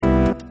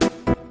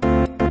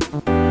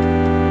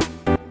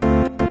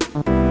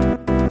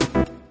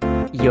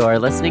You're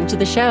listening to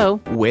the show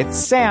with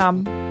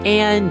Sam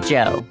and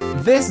Joe.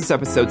 This is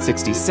episode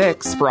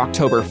 66 for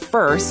October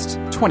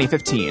 1st,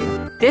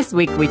 2015. This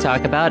week we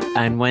talk about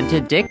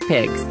Unwanted Dick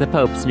Pics, the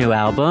Pope's new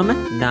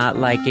album, Not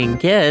Liking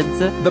Kids,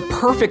 the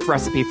perfect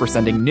recipe for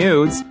sending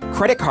nudes,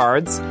 credit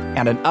cards,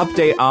 and an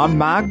update on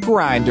my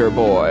Grindr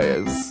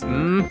boys.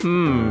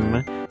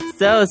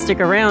 So stick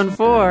around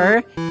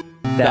for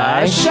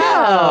the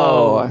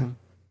show.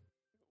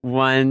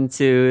 1,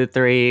 2,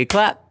 3,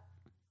 clap.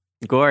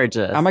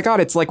 Gorgeous. Oh my god,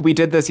 it's like we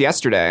did this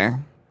yesterday.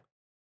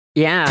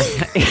 Yeah.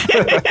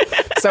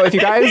 So if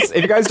you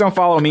guys don't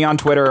follow me on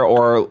Twitter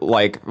or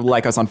like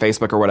us on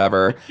Facebook or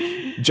whatever,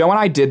 Joe and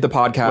I did the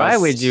podcast. Why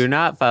would you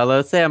not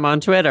follow Sam on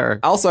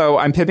Twitter? Also,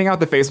 I'm pimping out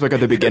the Facebook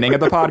at the beginning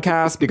of the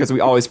podcast because we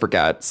always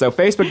forget. So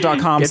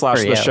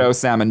facebook.com/the show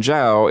Sam and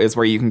Joe is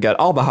where you can get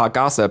all the hot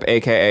gossip,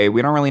 aka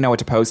we don't really know what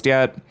to post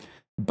yet.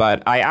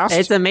 But I asked...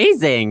 It's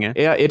amazing.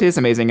 Yeah, it is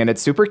amazing, and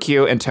it's super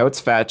cute, and totes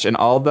fetch, and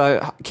all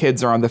the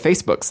kids are on the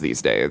Facebooks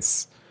these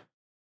days.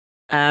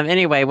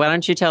 Anyway, why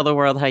don't you tell the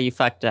world how you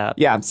fucked up?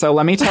 Yeah, so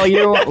let me tell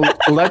you, but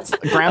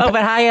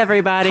hi,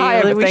 everybody.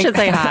 We should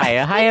say hi.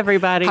 Hi,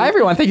 everybody. Hi,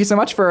 everyone. Thank you so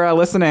much for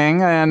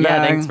listening. And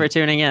thanks for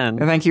tuning in.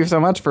 Thank you so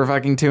much for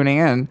fucking tuning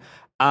in.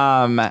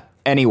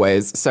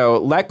 Anyways, so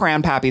let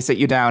Grandpappy sit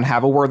you down,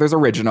 have a Werther's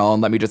original,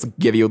 and let me just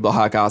give you the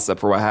hot gossip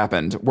for what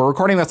happened. We're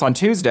recording this on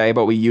Tuesday,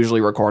 but we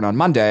usually record on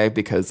Monday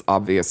because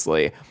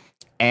obviously.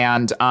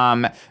 And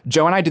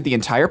Joe and I did the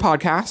entire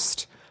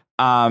podcast,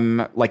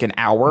 like an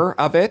hour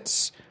of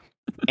it.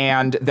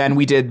 And then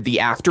we did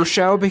the after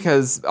show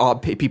because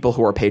people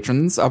who are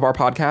patrons of our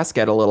podcast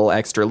get a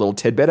little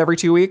tidbit every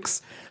 2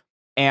 weeks.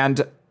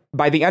 And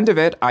by the end of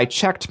it, I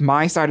checked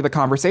my side of the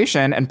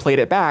conversation and played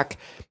it back.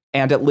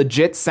 And it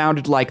legit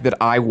sounded like that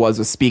I was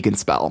a speak and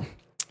spell.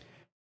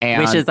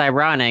 Which is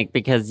ironic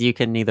because you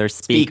can neither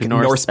speak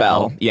nor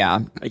spell. Yeah.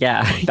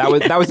 Yeah.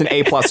 That was an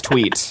A+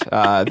 tweet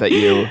that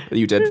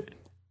you did.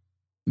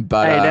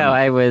 But I know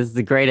I was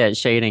great at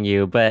shading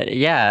you, but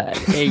yeah,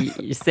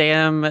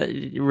 Sam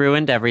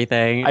ruined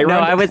everything.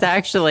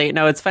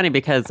 It's funny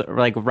because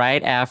like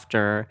right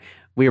after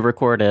we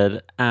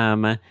recorded,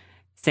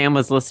 Sam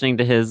was listening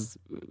to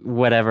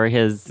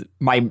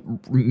my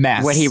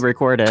mess, what he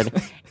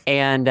recorded.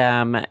 And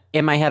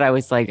in my head, I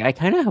was like, I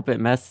kind of hope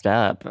it messed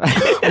up.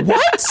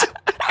 What?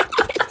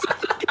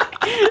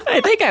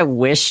 I think I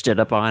wished it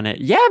upon it.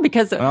 Yeah,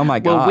 because oh my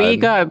god, we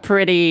got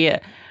pretty.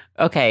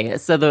 Okay,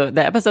 so the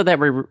episode that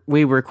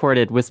we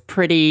recorded was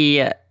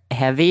pretty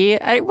heavy.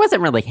 It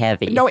wasn't really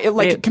heavy. No,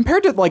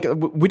 compared to like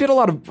we did a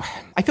lot of.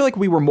 I feel like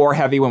we were more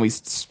heavy when we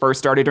first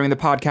started doing the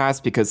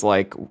podcast because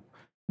like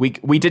we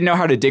didn't know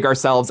how to dig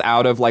ourselves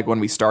out of like when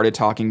we started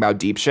talking about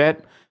deep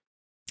shit.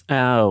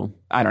 Oh,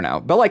 I don't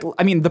know. But like,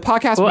 I mean, the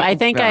podcast. Well, I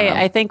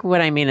think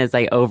what I mean is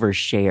I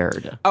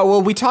overshared. Oh,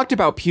 well, we talked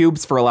about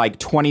pubes for like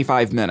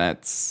 25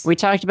 minutes. We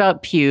talked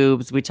about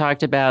pubes. We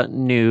talked about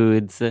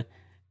nudes.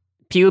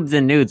 Pubes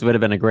and nudes would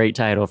have been a great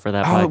title for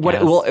that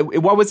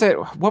podcast. What was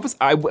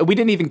it? We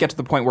didn't even get to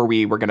the point where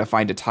we were going to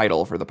find a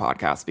title for the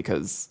podcast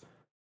because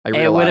I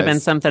realized... It would have been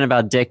something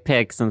about dick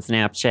pics and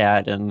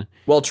Snapchat and...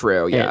 Well,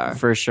 true, yeah.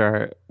 For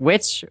sure.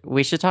 Which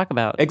we should talk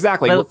about.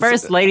 Exactly. But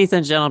first, ladies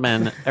and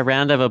gentlemen, a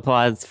round of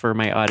applause for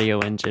my audio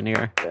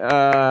engineer.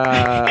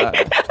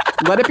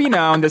 Let it be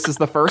known, this is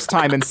the first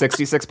time in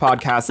 66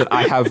 podcasts that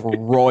I have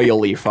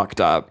royally fucked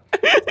up.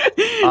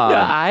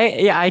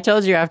 I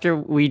told you after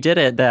we did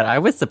it that I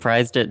was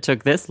surprised it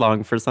took this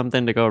long for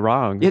something to go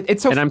wrong.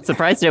 And I'm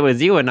surprised it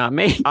was you and not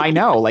me. I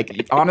know.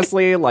 Like,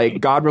 honestly, like,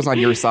 God was on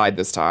your side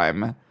this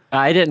time.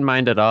 I didn't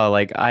mind at all.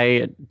 Like,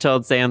 I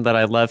told Sam that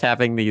I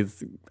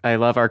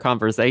love our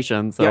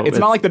conversations. So yeah, it's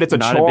not like that it's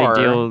not chore. A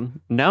big deal.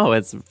 No,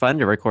 it's fun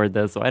to record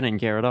this, so I didn't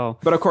care at all.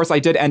 But of course, I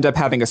did end up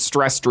having a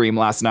stress dream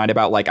last night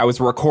about, like, I was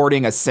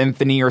recording a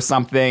symphony or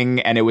something,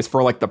 and it was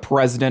for, like, the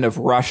president of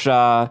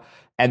Russia,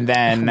 and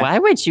then... Why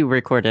would you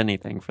record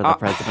anything for the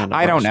president of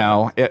Russia? I don't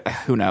know.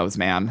 Who knows,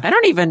 man? I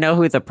don't even know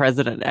who the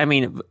president... I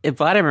mean, if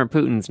Vladimir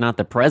Putin's not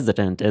the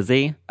president, is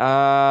he?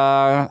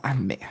 I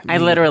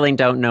literally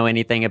don't know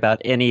anything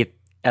about any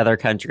other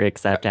country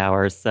except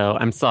ours, so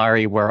I'm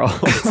sorry, world.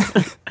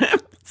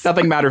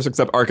 Nothing matters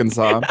except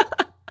Arkansas.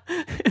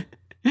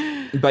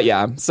 But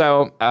yeah,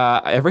 so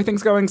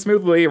everything's going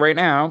smoothly right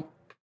now.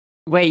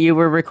 Wait, you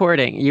were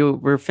recording. You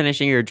were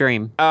finishing your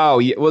dream. Oh,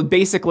 yeah. Well,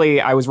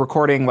 basically, I was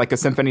recording like a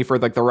symphony for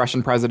like the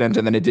Russian president,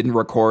 and then it didn't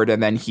record,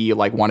 and then he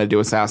like wanted to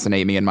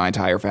assassinate me and my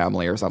entire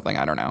family or something.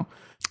 I don't know.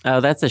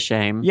 Oh, that's a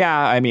shame. Yeah,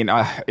 I mean,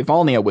 if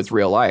only it was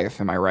real life,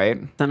 am I right?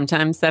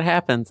 Sometimes that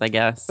happens, I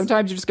guess.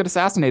 Sometimes you just get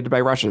assassinated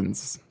by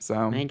Russians,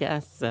 so... I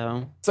guess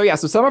so. So yeah,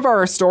 so some of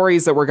our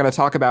stories that we're going to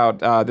talk about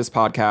this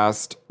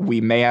podcast,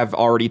 we may have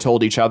already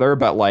told each other,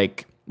 but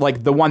like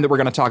the one that we're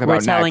going to talk about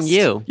next... We're telling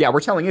you. Yeah,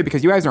 we're telling you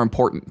because you guys are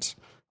important.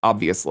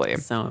 Obviously.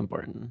 So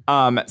important.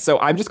 So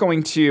I'm just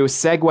going to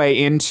segue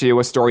into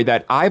a story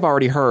that I've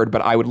already heard,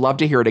 but I would love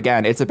to hear it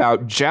again. It's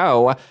about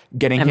Joe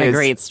getting I'm a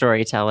great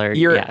storyteller.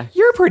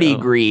 You're pretty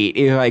great.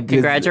 Like,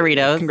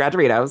 Congratulations.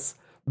 Congratulations.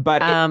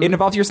 But it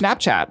involves your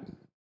Snapchat.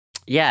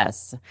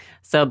 Yes.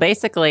 So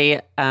basically,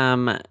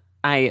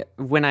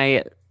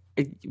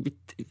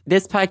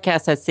 this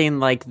podcast has seen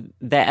like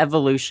the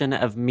evolution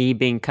of me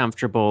being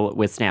comfortable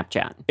with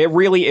Snapchat. It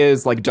really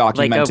is like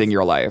documenting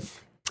your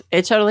life.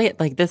 It totally,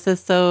 like, this is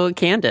so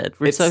candid.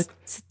 We're so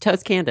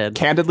toast candid.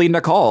 Candidly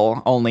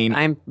Nicole, only.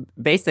 I'm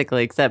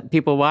basically, except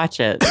people watch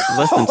it,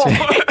 listen to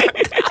it.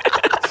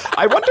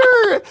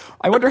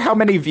 I wonder how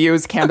many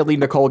views Candidly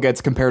Nicole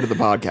gets compared to the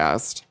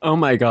podcast. Oh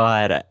my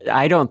God.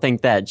 I don't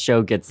think that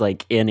show gets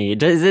like any.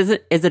 Is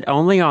it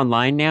only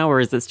online now, or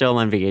is it still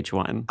on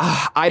VH1?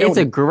 It's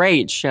a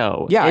great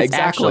show. Yeah, it's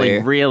exactly.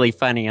 actually really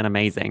funny and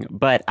amazing,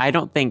 but I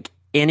don't think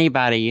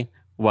anybody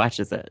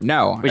watches it.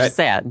 No. Which is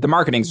sad. The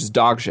marketing's just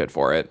dog shit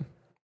for it.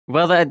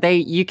 Well,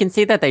 you can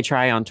see that they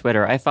try on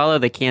Twitter. I follow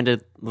the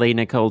Candidly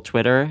Nicole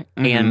Twitter,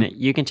 and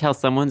you can tell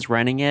someone's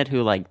running it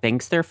who like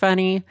thinks they're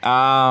funny.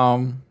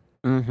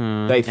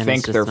 They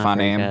think they're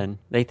funny.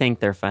 They think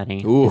they're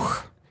funny. Ooh.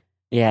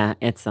 Yeah,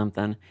 it's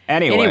something.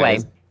 Anyway.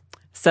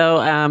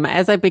 So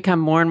as I've become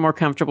more and more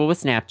comfortable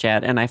with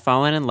Snapchat, and I've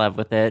fallen in love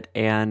with it,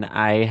 and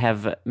I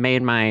have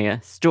made my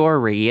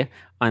story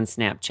on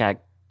Snapchat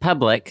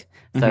public,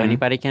 so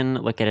anybody can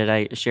look at it.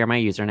 I share my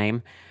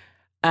username.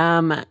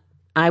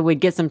 I would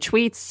get some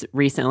tweets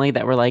recently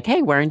that were like,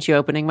 hey, why aren't you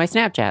opening my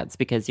Snapchats?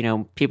 Because,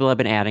 people have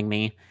been adding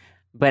me.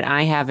 But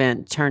I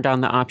haven't turned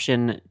on the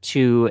option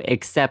to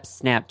accept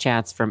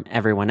Snapchats from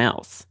everyone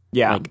else.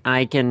 Yeah.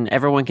 Like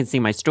everyone can see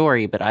my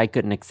story, but I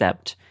couldn't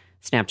accept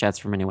Snapchats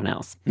from anyone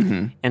else.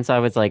 And so I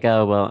was like,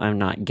 oh, well, I'm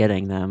not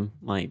getting them.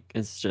 Like,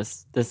 it's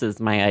just, this is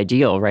my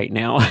ideal right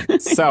now.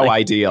 So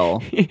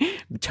ideal.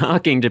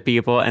 Talking to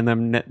people and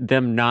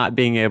them not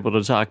being able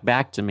to talk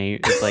back to me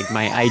is like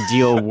my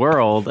ideal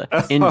world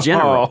in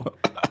general.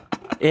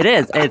 It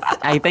is.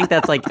 I think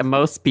that's like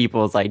most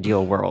people's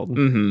ideal world.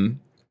 Mm-hmm.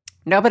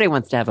 Nobody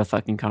wants to have a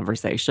fucking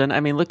conversation. I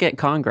mean, look at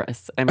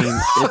Congress. I mean,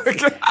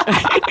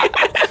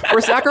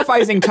 we're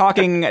sacrificing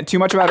talking too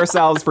much about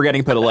ourselves for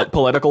getting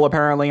political,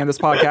 apparently, in this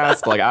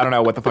podcast. Like, I don't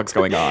know what the fuck's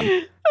going on.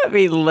 I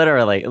mean,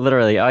 literally,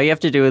 all you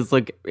have to do is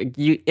look.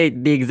 The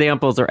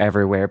examples are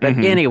everywhere. But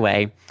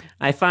anyway,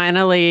 I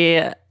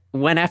finally,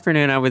 one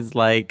afternoon, I was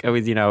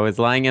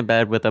lying in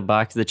bed with a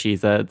box of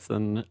Cheez-Its,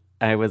 and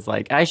I was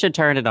like, I should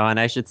turn it on.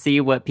 I should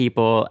see what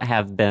people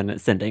have been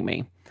sending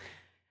me.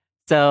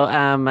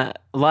 So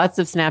lots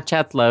of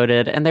Snapchats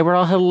loaded, and they were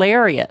all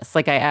hilarious.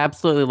 Like, I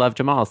absolutely loved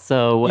them all.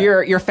 So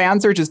your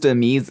fans are just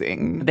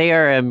amazing. They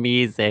are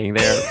amazing.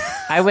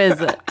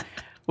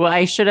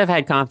 I should have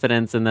had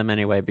confidence in them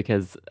anyway,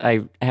 because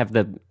I have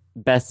the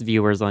best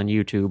viewers on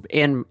YouTube.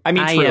 And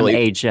I truly, am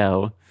a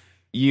Joe.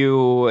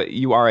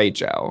 You are a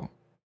Joe.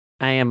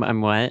 I'm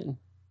what?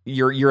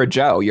 You're a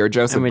Joe. You're a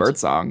Joseph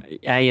Birdsong.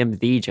 I am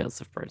the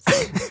Joseph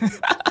Birdsong.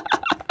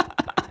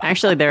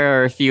 Actually, there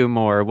are a few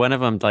more. One of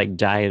them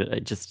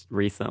died just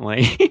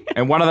recently.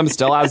 And one of them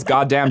still has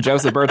goddamn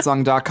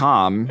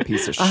josephbirdsong.com.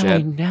 Piece of shit. I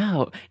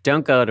know.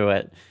 Don't go to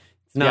it.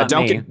 It's not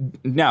me.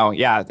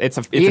 It's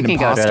an can imposter.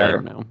 Go to it, I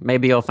don't know.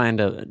 Maybe you'll find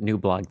a new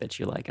blog that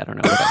you like. I don't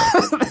know.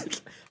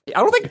 I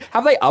don't think,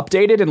 have they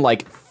updated in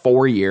like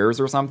 4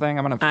 years or something?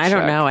 I'm gonna I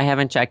don't know. I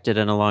haven't checked it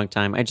in a long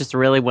time. I just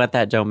really want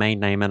that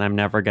domain name, and I'm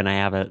never gonna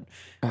have it.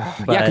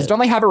 Because don't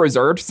they have it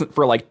reserved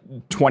for like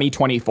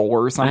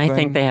 2024 or something? I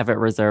think they have it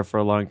reserved for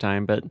a long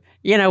time, but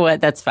you know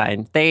what? That's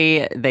fine.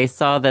 They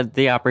saw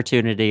the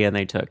opportunity and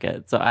they took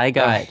it. So I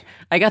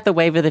got the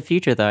wave of the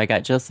future though. I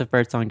got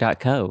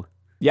josephbirdsong.co.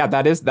 Yeah,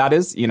 that is,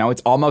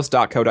 it's almost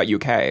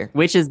 .co.uk.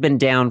 Which has been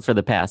down for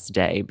the past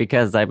day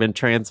because I've been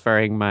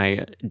transferring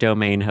my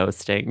domain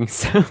hosting.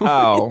 So.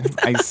 Oh,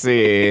 I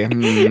see.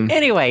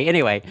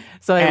 Anyway.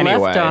 So I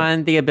left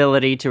on the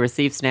ability to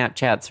receive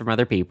Snapchats from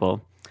other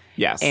people.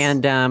 Yes.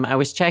 And I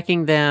was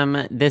checking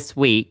them this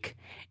week,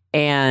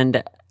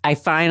 and I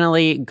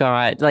finally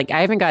got, I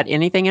haven't got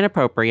anything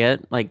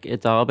inappropriate. Like,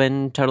 it's all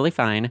been totally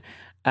fine.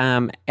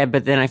 But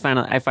then I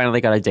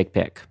finally got a dick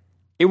pic.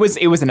 It was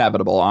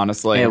inevitable,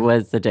 honestly. It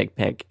was the dick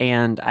pic.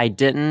 And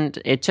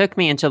it took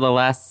me until the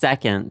last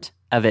second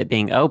of it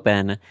being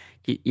open,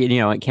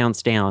 it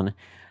counts down,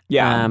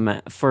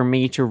 for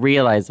me to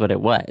realize what it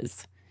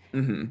was.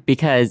 Mm-hmm.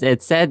 Because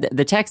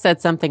the text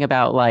said something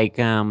about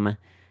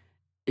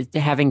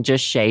having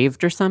just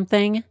shaved or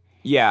something.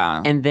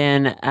 Yeah. And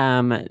then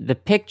the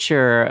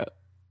picture,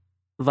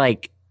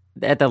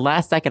 at the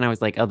last second, I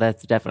was like, oh,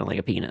 that's definitely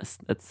a penis.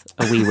 That's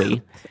a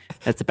wee-wee.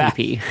 That's a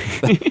pee-pee.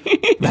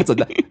 That's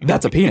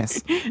a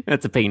penis.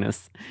 That's a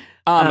penis.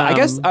 I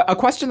guess a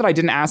question that I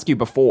didn't ask you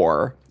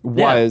before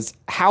was,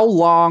 how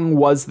long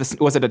was this?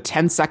 Was it a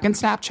 10-second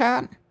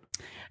Snapchat?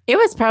 It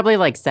was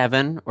probably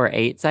 7 or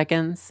 8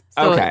 seconds.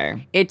 So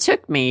okay. It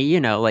took me,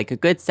 a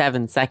good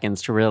 7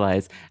 seconds to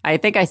realize. I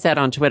think I said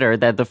on Twitter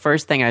that the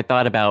first thing I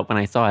thought about when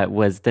I saw it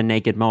was the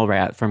naked mole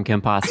rat from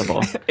Kim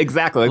Possible.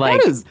 Exactly.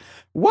 What is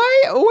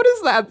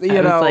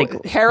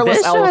that,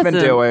 hairless elephant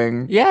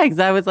doing? Yeah, because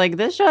I was like,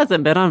 this show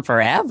hasn't been on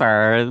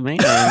forever. Man,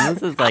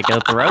 this is like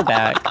a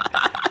throwback.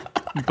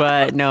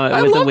 But no,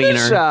 it was a wiener.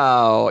 The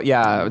show.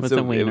 Yeah. It was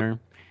a wiener.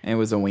 It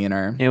was a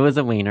wiener. It was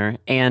a wiener.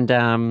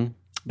 And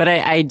But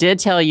I did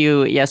tell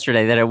you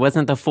yesterday that it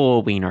wasn't the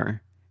full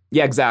wiener.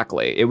 Yeah,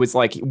 exactly. It was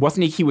like,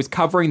 wasn't he was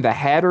covering the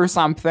head or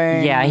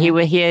something? Yeah, he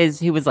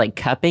was like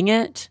cupping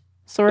it,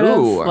 sort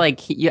Ooh. of.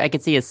 Like I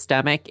could see his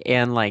stomach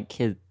and like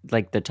his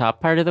like the top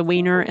part of the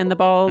wiener and the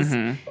balls.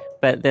 Mm-hmm.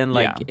 But then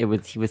like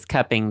he was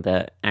cupping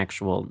the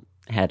actual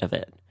head of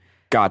it.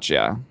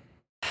 Gotcha.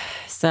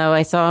 So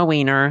I saw a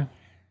wiener.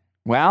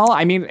 Well,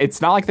 I mean,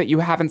 it's not like that you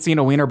haven't seen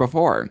a wiener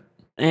before.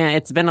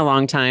 It's been a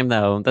long time,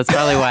 though. That's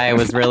probably why I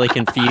was really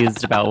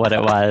confused about what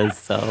it was.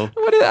 So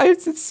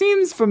it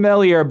seems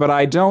familiar, but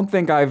I don't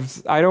think I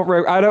don't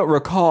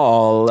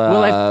recall.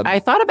 Well, I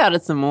thought about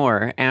it some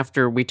more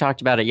after we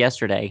talked about it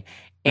yesterday,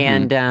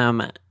 and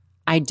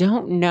I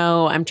don't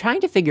know. I'm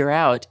trying to figure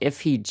out if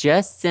he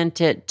just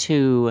sent it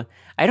to.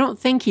 I don't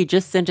think he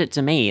just sent it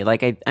to me.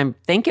 Like I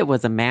think it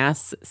was a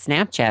mass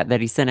Snapchat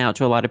that he sent out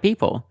to a lot of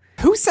people.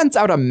 Who sends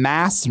out a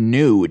mass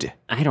nude?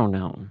 I don't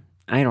know.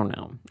 I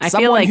Someone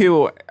feel like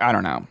who I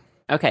don't know.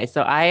 Okay,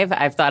 so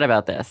I've thought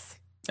about this.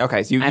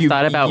 Okay, so you've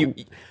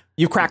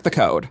cracked the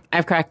code.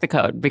 I've cracked the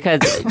code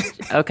because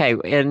okay,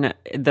 in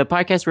the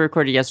podcast we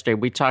recorded yesterday,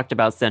 we talked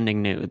about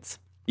sending nudes.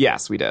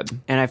 Yes, we did.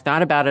 And I've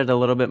thought about it a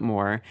little bit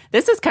more.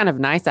 This is kind of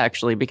nice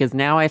actually because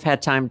now I've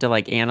had time to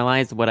like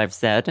analyze what I've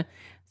said.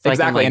 So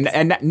exactly,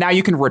 and now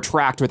you can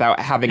retract without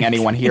having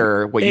anyone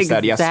hear what you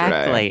said yesterday.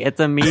 Exactly, it's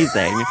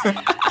amazing.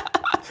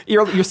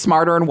 You're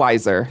smarter and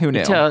wiser. Who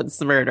knew? Totes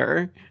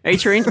murder. I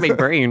trained my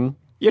brain.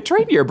 You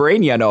trained your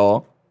brain, you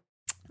know.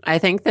 I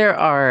think there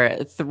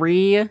are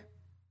 3.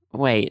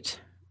 Wait.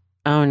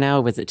 Oh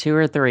no, was it 2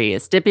 or 3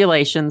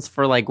 stipulations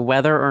for like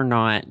whether or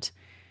not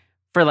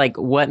for like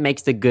what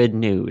makes a good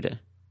nude?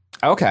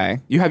 Okay,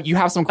 you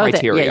have some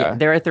criteria. Yeah,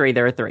 there are 3.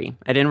 There are 3.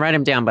 I didn't write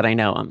them down, but I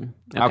know them.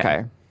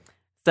 Okay.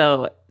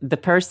 So the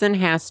person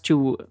has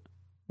to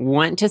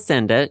want to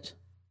send it.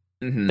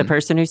 Mm-hmm. The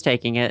person who's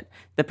taking it,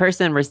 the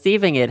person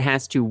receiving it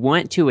has to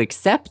want to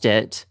accept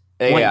it,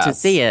 want to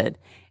see it,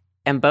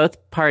 and both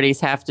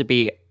parties have to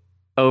be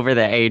over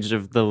the age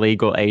of the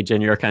legal age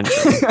in your country.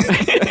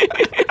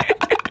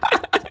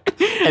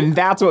 And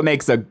that's what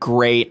makes a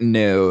great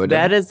nude.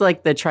 That is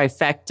like the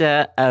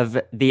trifecta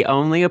of the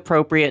only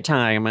appropriate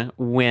time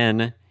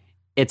when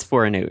it's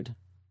for a nude.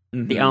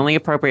 Mm-hmm. The only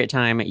appropriate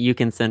time you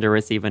can send or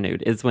receive a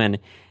nude is when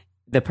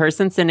the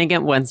person sending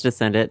it wants to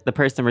send it, the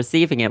person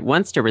receiving it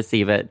wants to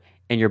receive it,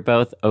 and you're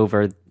both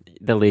over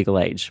the legal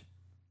age.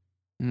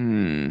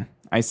 So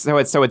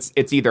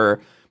it's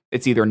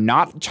either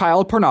not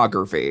child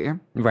pornography,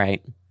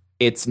 right?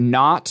 It's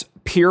not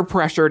peer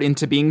pressured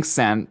into being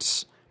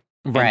sent,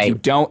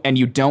 right? And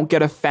you don't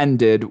get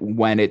offended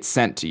when it's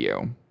sent to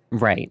you,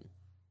 right?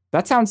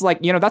 That sounds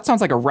like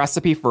a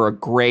recipe for a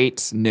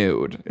great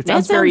nude. It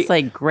sounds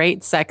like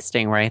great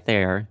sexting right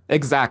there.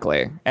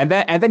 Exactly. And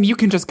then you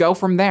can just go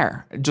from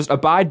there. Just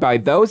abide by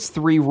those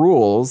 3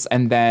 rules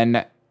and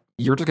then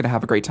you're just going to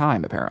have a great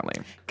time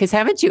apparently. Cuz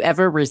haven't you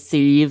ever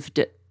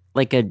received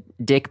like a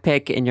dick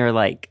pic and you're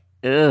like,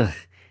 ugh.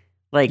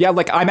 Like yeah,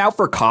 like I'm out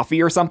for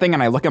coffee or something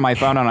and I look at my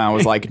phone and I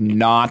was like,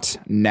 not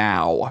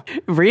now.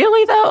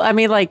 Really though? I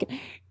mean like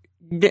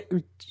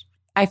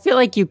I feel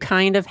like you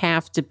kind of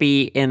have to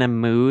be in a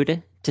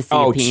mood to see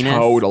a penis.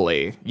 Oh,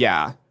 totally.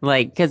 Yeah.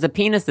 Like, because a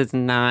penis is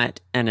not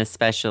an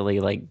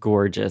especially, like,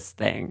 gorgeous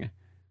thing.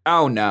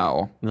 Oh,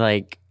 no.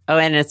 Like,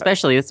 and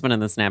especially this one in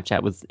the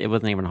Snapchat, it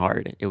wasn't even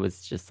hard. It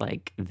was just,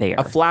 like, there.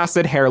 A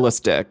flaccid, hairless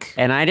dick.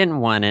 And I didn't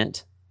want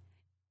it.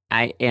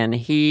 I'd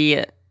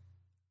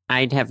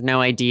have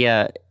no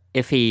idea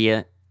if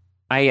I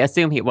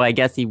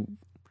guess he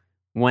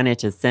wanted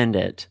to send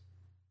it.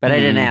 But I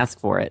didn't ask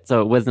for it,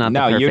 so it was not the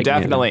perfect nude. No, you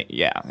definitely,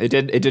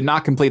 It did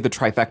not complete the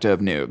trifecta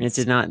of nudes. It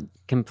did not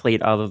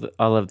complete all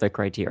of the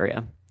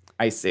criteria.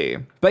 I see.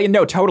 But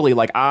no, totally.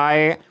 Like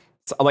I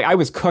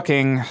was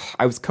cooking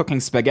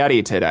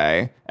spaghetti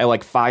today at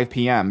like 5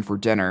 p.m. for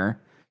dinner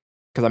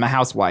because I'm a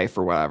housewife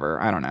or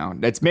whatever. I don't know.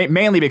 It's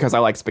mainly because I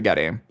like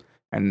spaghetti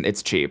and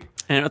it's cheap.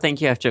 I don't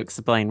think you have to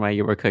explain why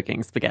you were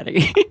cooking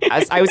spaghetti.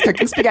 I was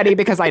cooking spaghetti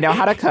because I know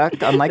how to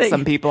cook, unlike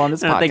some people on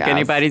this podcast. I don't think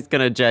anybody's going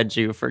to judge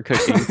you for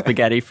cooking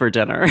spaghetti for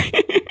dinner.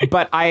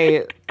 But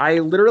I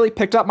literally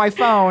picked up my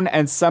phone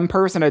and some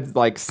person had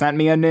like sent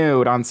me a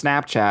nude on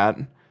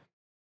Snapchat.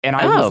 And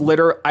I was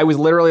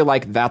literally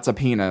like, that's a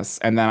penis.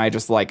 And then I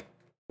just like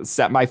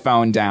set my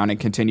phone down and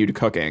continued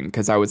cooking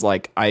because I was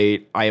like,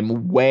 I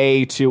am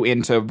way too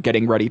into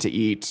getting ready to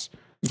eat.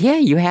 Yeah,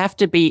 you have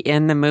to be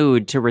in the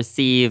mood to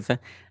receive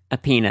a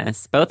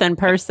penis, both in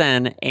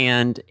person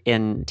and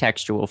in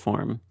textual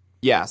form.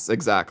 Yes,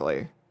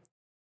 exactly.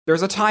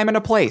 There's a time and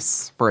a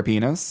place for a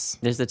penis.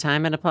 There's a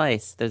time and a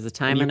place. There's a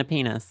time and a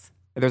penis.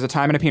 There's a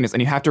time and a penis,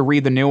 and you have to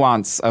read the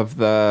nuance of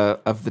the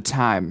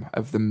time,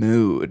 of the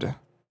mood.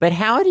 But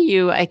how do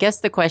you, I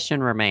guess the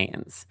question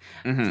remains.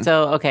 Mm-hmm.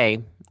 So,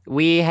 okay,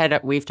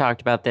 we've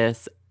talked about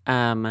this.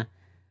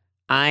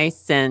 I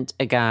sent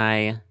a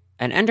guy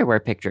an underwear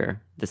picture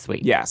this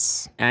week.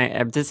 Yes.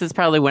 This is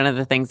probably one of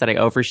the things that I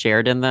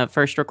overshared in the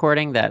first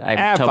recording that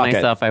I told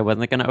myself I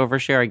wasn't going to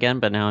overshare again,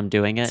 but now I'm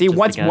doing it. See,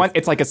 once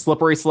it's like a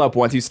slippery slope.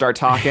 Once you start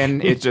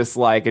talking, it just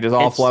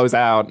all flows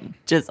out.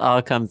 Just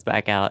all comes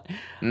back out.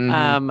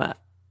 Mm-hmm.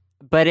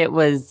 But it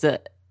was, so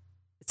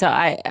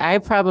I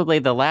probably,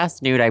 the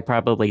last nude I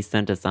probably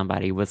sent to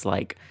somebody was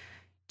like,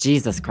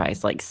 Jesus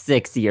Christ, like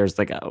 6 years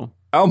ago.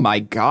 Oh my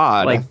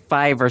God. Like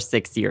 5 or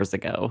 6 years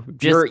ago.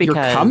 Your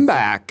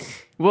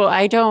comeback. Well,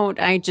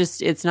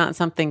 it's not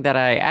something that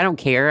I don't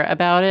care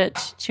about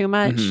it too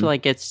much. Mm-hmm.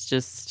 Like, it's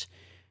just,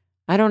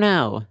 I don't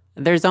know.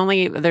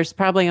 There's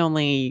probably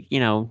only,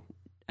 2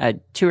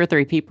 or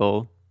 3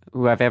 people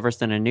who I've ever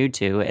sent a nude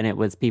to, and it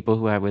was people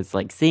who I was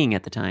like seeing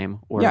at the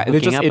time or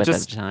hooking up with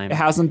at the time. It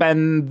hasn't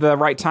been the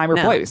right time or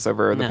place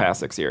over the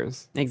past 6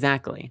 years.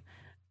 Exactly.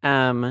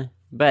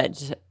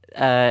 But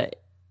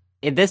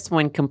this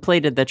one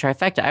completed the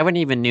trifecta. I wasn't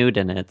even nude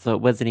in it, so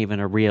it wasn't even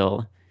a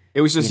real.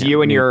 It was just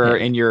you in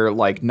your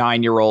like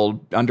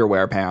 9-year-old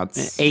underwear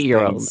pants.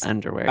 8-year-old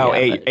underwear. Oh,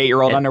 yeah,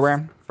 8-year-old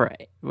underwear?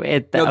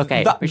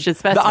 We should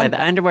specify the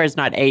underwear is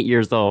not 8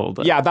 years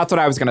old. Yeah, that's what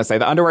I was going to say.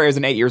 The underwear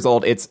isn't 8 years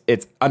old. It's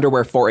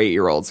underwear for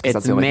 8-year-olds.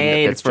 It's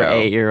made for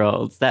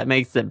 8-year-olds. That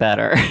makes it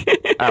better.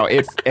 Oh,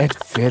 it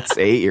fits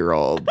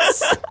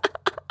 8-year-olds.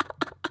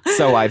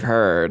 So I've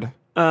heard.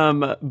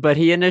 But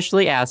he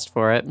initially asked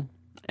for it.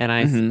 And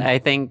I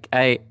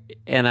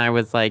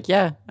was like,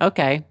 yeah,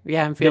 okay.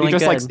 Yeah, I'm feeling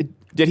good.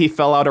 Did he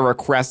fill out a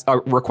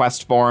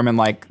request form and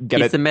like get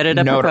it? He submitted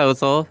a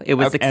proposal. It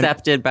was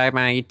accepted by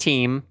my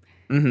team.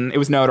 Mm-hmm, it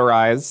was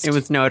notarized. It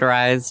was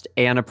notarized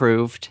and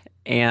approved.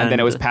 And then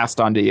it was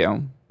passed on to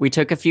you. We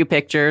took a few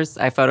pictures.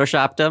 I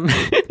photoshopped them.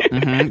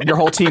 Mm-hmm. Your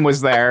whole team was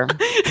there.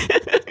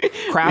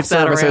 Craft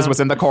services was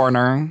in the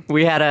corner.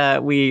 We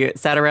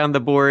sat around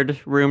the board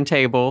room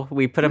table.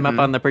 We put them up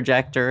on the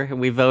projector, and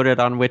we voted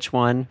on which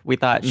one we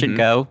thought should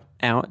go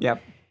out.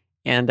 Yep.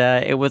 And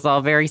it was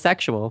all very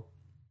sexual.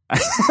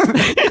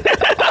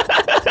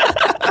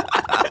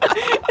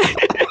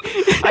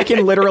 I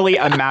can literally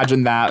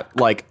imagine that,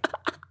 like,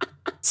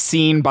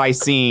 scene by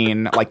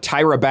scene. Like,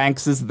 Tyra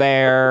Banks is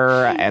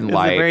there, and it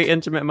was a very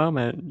intimate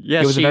moment.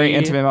 Yeah, it was a very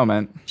intimate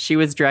moment. She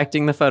was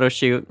directing the photo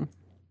shoot.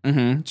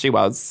 Mm-hmm. She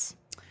was.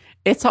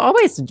 It's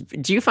always.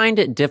 Do you find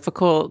it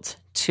difficult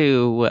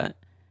to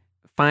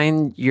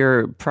find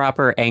your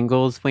proper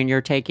angles when you're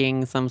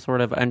taking some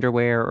sort of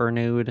underwear or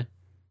nude?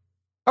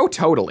 Oh,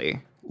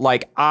 totally.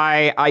 Like,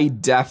 I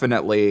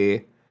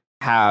definitely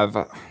have.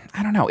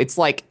 I don't know. It's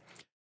like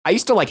I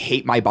used to like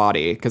hate my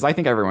body because I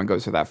think everyone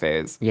goes through that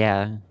phase.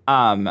 Yeah.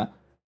 And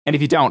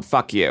if you don't,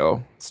 fuck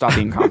you. Stop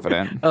being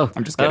confident.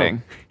 I'm just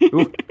kidding.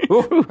 Ooh,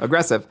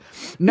 aggressive.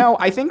 No,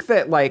 I think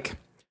that like.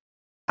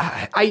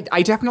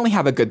 I definitely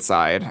have a good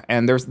side,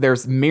 and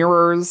there's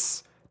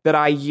mirrors that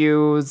I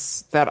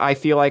use that I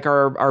feel like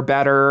are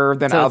better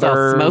than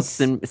others. It's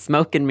all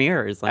smoke and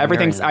mirrors.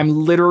 I'm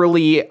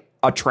literally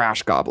a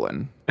trash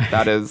goblin.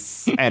 That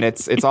is, and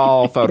it's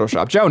all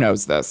Photoshop. Joe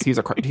knows this. He's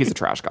a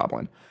trash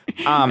goblin.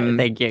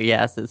 Thank you.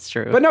 Yes, it's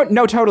true. But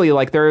no, totally.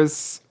 Like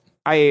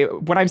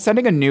when I'm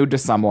sending a nude to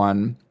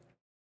someone,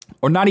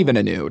 or not even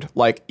a nude,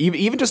 like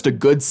even just a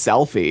good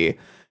selfie,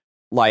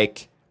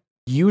 like.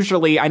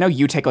 Usually, I know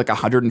you take like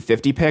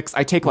 150 pics.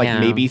 I take like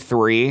maybe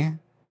 3.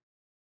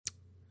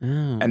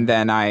 And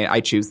then I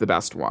choose the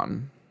best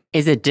one.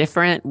 Is it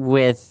different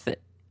with...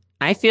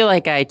 I feel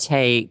like I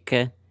take...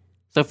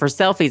 So for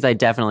selfies, I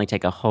definitely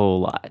take a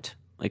whole lot.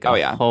 Like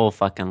a whole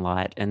fucking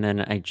lot. And then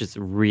I just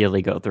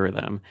really go through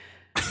them.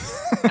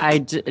 I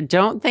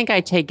don't think I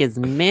take as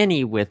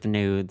many with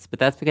nudes, but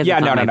that's because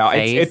it's on my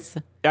face.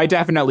 I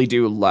definitely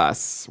do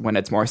less when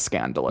it's more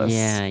scandalous.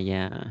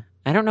 Yeah.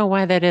 I don't know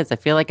why that is. I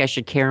feel like I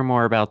should care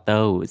more about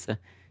those.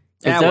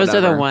 Because those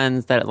are the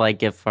ones that, like,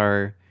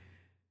 first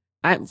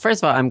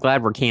of all, I'm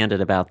glad we're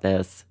candid about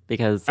this.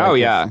 Because,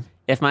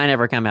 if mine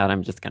ever come out,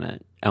 I'm just going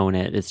to own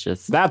it. It's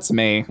just... That's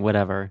me.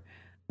 Whatever.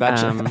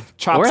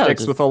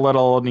 Chopsticks with a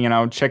little,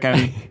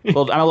 chicken. I'm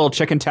a little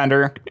chicken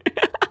tender.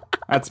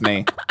 That's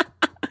me.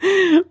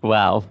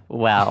 Wow.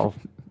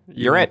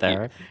 You're it.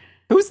 There.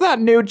 Who's that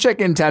nude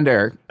chicken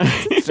tender?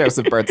 It's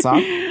Joseph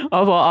Birdsong.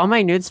 Oh, well, all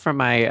my nudes from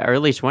my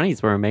early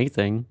 20s were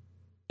amazing.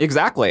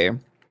 Exactly.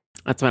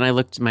 That's when I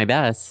looked my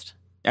best.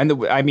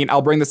 And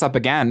I'll bring this up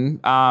again,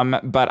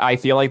 but I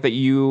feel like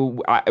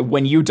that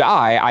when you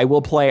die, I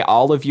will play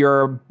all of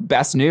your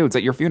best nudes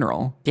at your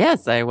funeral.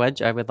 Yes, I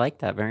would like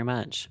that very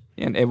much.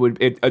 And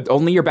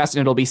only your best,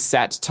 and it'll be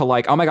set to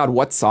like, oh my God,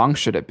 what song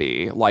should it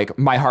be? Like,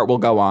 My Heart Will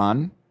Go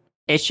On.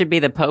 It should be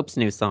the Pope's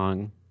new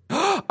song.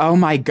 Oh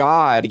my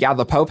God! Yeah,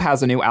 the Pope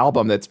has a new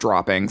album that's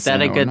dropping. Is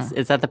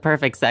that the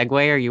perfect segue,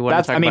 or you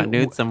want to talk about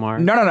nudes some more?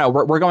 No.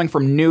 We're going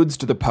from nudes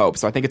to the Pope,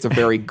 so I think it's a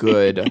very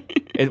good.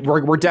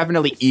 We're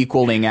definitely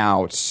equaling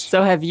out.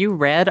 So have you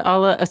read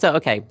all of?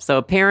 So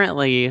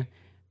apparently,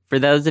 for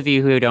those of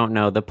you who don't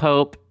know, the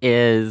Pope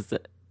is.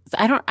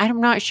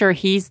 I'm not sure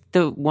he's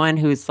the one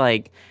who's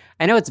like.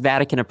 I know it's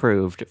Vatican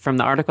approved. From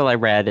the article I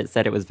read, it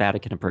said it was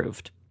Vatican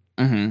approved.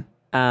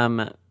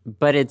 Mm-hmm.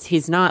 But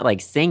he's not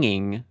like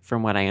singing,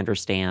 from what I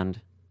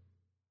understand.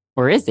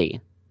 Or is he?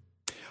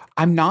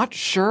 I'm not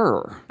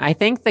sure. I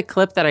think the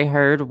clip that I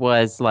heard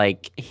was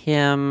like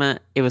him.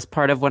 It was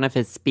part of one of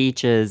his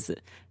speeches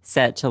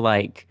set to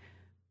like,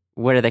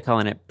 what are they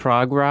calling it?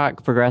 Prog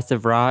rock?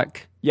 Progressive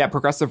rock? Yeah,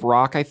 progressive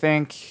rock, I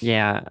think.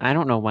 Yeah, I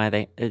don't know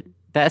why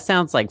that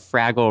sounds like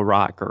Fraggle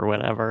Rock or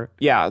whatever.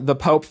 Yeah, the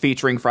Pope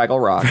featuring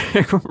Fraggle Rock.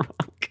 Fraggle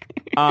Rock.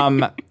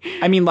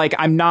 I mean, like,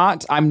 I'm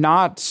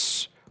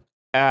not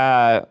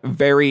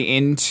very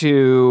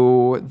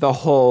into the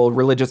whole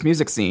religious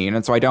music scene,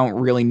 and so I don't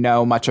really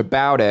know much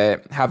about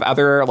it.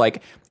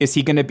 Is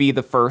he going to be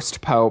the first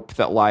pope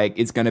that like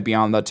is going to be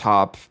on the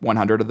top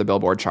 100 of the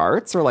Billboard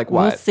charts, or like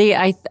what? Well, see,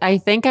 I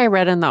think I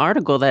read in the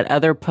article that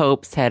other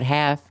popes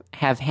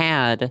have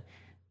had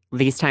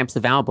these types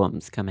of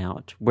albums come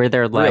out where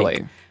they're like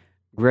really?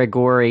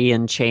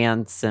 Gregorian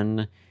chants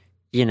and,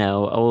 you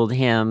know, old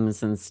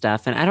hymns and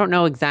stuff. And I don't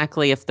know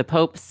exactly if the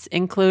Pope's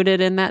included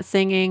in that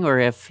singing or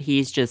if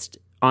he's just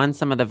on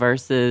some of the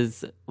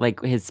verses,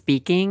 like his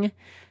speaking.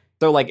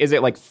 So, like, is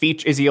it like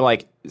is he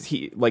like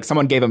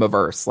someone gave him a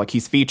verse, like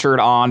he's featured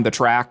on the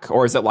track,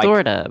 or is it like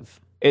sort of?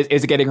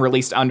 Is it getting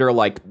released under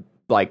like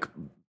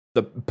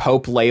the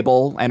Pope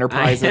label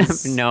Enterprises? I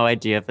have no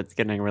idea if it's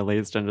getting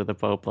released under the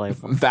Pope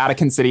label.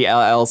 Vatican City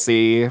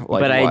LLC.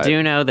 Like, but I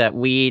do know that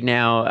we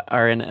now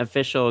are in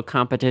official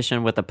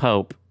competition with the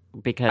Pope.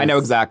 Because I know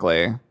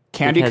exactly.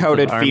 Candy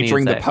Coated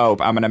featuring the Pope.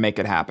 I'm gonna make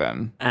it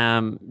happen.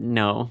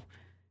 No.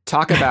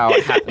 Talk about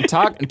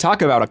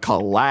talk about a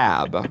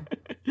collab.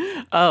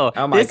 Oh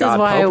my this God, is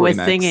why Pope I was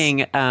remix.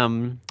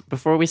 Singing.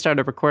 Before we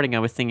started recording, I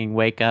was singing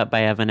 "Wake Up"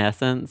 by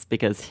Evanescence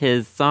because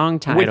his song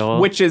title,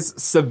 which is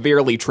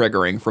severely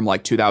triggering from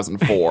like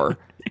 2004.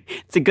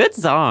 It's a good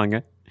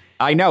song.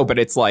 I know, but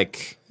it's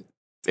like.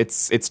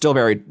 It's still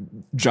very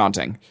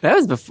jaunting. That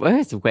was before.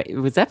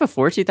 Was that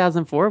before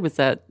 2004? Was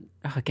that?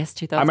 Oh, I guess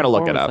 2004. I'm gonna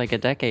look it up. Like a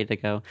decade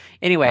ago.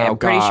 Anyway, I'm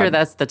pretty sure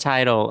that's the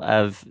title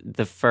of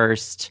the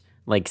first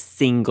like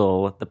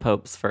single, the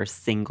Pope's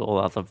first single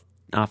off of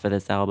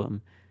this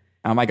album.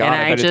 Oh my God!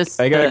 I bet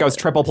it goes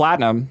triple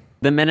platinum.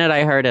 The minute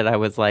I heard it, I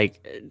was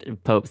like,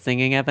 Pope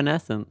singing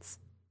Evanescence.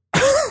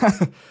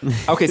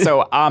 Okay,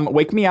 so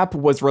 "Wake Me Up"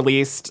 was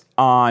released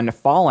on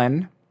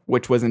Fallen,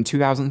 which was in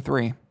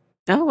 2003.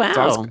 Oh wow!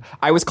 So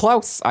I was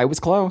close.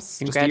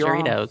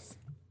 Congratulations!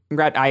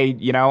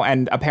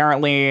 And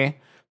apparently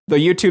the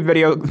YouTube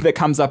video that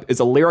comes up is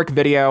a lyric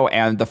video,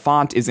 and the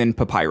font is in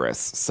Papyrus.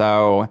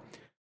 So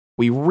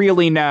we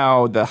really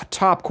know the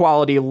top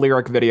quality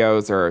lyric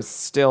videos are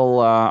still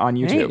on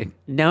YouTube. Hey,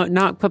 no,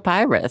 not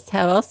Papyrus.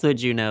 How else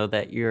would you know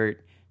that you're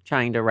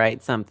trying to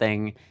write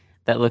something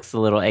that looks a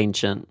little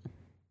ancient?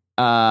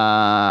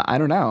 I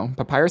don't know.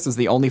 Papyrus is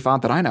the only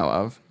font that I know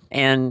of.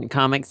 And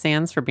Comic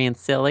Sans for being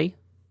silly.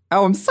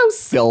 Oh, I'm so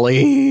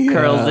silly.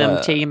 Curls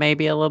MT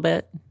maybe a little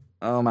bit.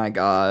 Oh my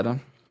God.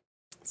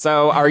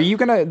 So are you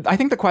gonna, I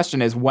think the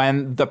question is,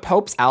 when the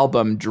Pope's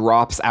album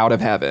drops out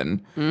of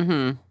heaven,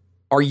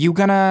 are you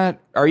gonna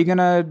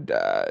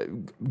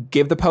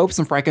give the Pope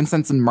some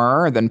frankincense and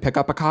myrrh and then pick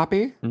up a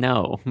copy?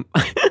 No.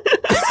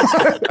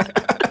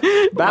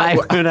 Why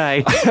would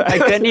I? I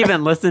couldn't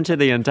even listen to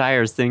the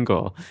entire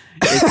single.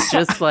 It's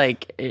just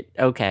like,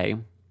 okay,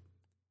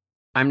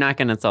 I'm not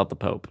gonna insult the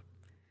Pope.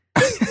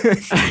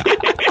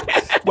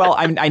 Well,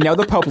 I know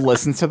the Pope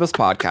listens to this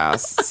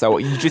podcast, so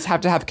you just have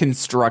to have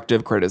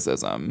constructive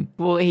criticism.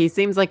 Well, he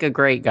seems like a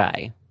great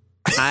guy.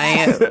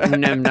 I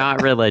am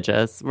not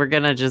religious. We're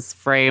going to just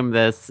frame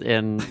this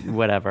in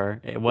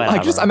whatever.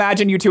 Like, just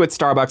imagine you two at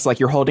Starbucks, like,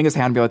 you're holding his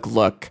hand and be like,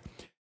 look,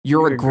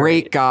 you're a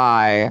great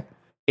guy.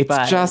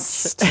 It's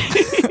just... And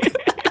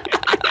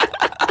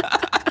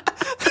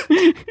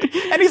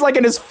he's, like,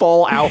 in his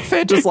full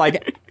outfit, just,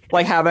 like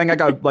having,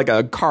 like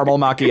a caramel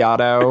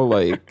macchiato,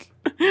 like...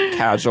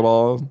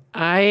 casual.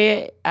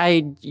 Well,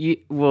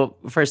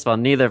 first of all,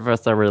 neither of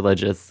us are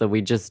religious, so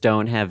we just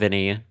don't have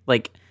any,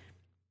 like,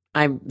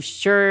 I'm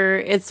sure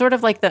it's sort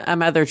of like the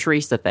Mother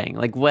Teresa thing.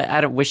 Like,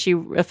 was she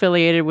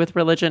affiliated with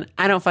religion?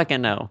 I don't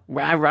fucking know.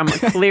 I'm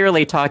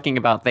clearly talking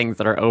about things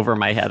that are over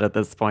my head at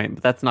this point,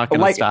 but that's not going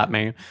to stop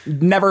me.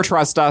 Never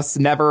trust us,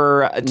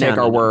 never take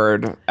our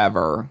word,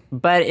 ever.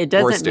 But it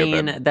doesn't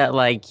mean that,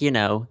 like, you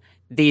know,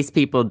 these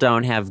people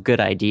don't have good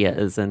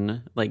ideas,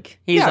 and like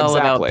he's all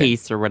about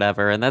peace or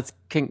whatever, and that's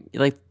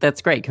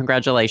great.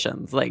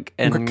 Congratulations, like,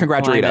 and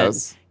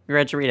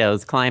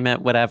congraturitos,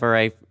 climate, whatever.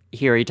 I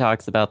hear he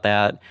talks about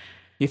that.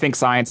 You think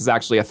science is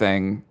actually a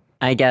thing?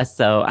 I guess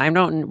so. I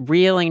don't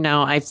really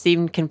know. I've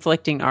seen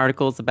conflicting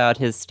articles about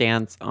his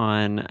stance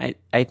on.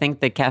 I think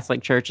the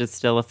Catholic Church is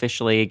still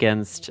officially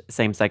against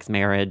same-sex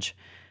marriage.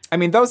 I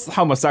mean, those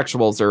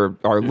homosexuals are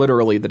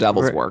literally the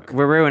devil's work.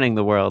 We're ruining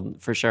the world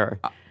for sure.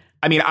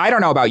 I mean, I don't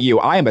know about you.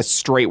 I am a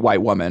straight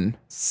white woman,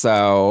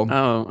 so...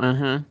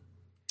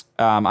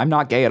 I'm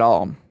not gay at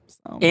all.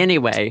 So.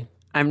 Anyway,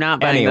 I'm not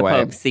buying the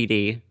Pope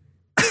CD.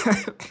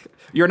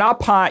 You're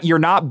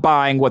not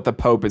buying what the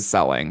Pope is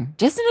selling.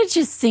 Doesn't it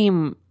just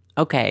seem...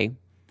 Okay.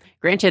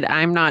 Granted,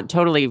 I'm not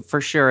totally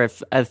for sure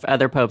if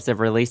other popes have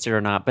released it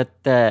or not, but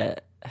the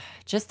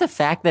just the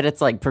fact that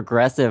it's like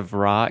progressive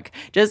rock.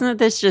 Doesn't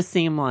this just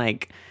seem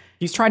like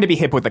he's trying to be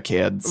hip with the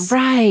kids?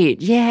 Right.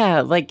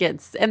 Yeah. Like and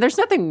there's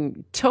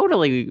nothing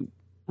totally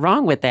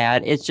wrong with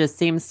that. It just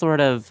seems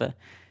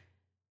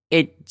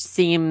it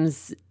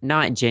seems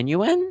not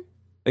genuine.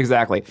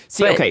 Exactly.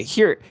 See, But okay,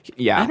 here,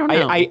 yeah, I don't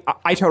know.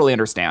 I totally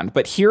understand.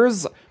 But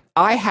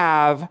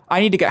I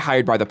need to get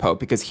hired by the Pope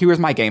because here's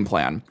my game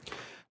plan.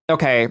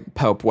 Okay,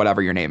 Pope,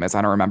 whatever your name is,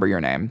 I don't remember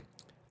your name.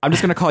 I'm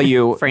just gonna call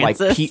you like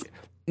Francis?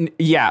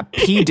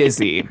 P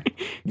Dizzy.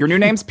 Your new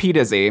name's P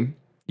Dizzy.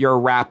 You're a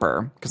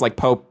rapper because like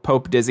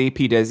Pope Dizzy,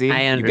 P Dizzy.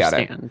 I You get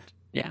it. understand.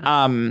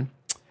 Yeah.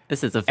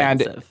 This is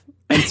offensive.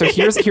 And so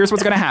here's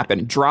what's gonna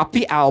happen. Drop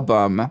the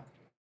album.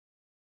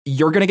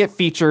 You're gonna get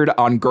featured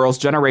on Girls'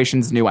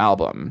 Generation's new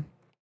album.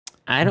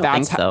 I don't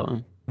think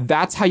so.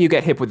 That's how you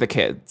get hip with the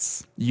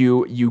kids.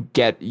 You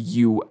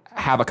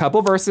have a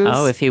couple verses.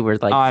 Oh, if he were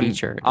like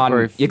featured.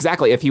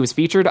 Exactly. If he was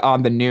featured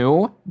on the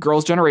new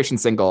Girls' Generation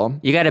single.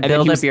 You got to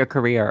build up your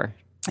career.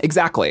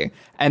 Exactly.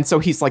 And so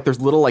he's like,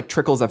 there's little like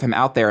trickles of him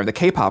out there in the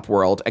K-pop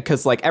world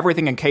because like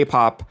everything in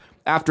K-pop,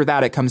 after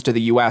that, it comes to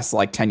the US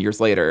like 10 years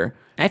later.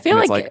 I feel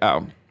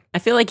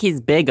like he's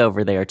big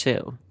over there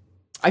too.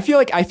 I feel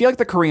like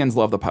the Koreans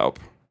love the Pope.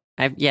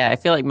 I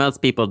feel like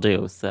most people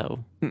do. So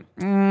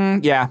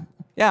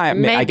yeah,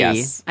 maybe. I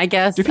guess.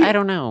 I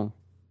don't know.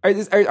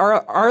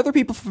 Are other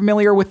people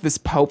familiar with this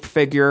Pope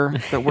figure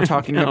that we're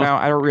talking No.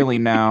 about? I don't really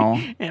know.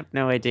 I have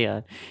no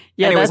idea.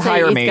 Yeah, Anyways, that's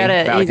hire he's me,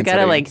 gotta Vatican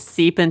City. like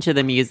seep into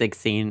the music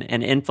scene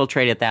and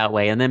infiltrate it that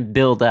way, and then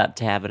build up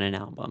to having an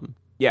album.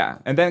 Yeah,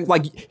 and then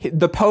like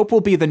the Pope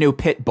will be the new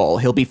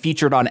Pitbull. He'll be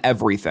featured on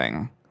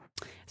everything.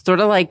 Sort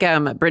of like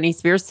Britney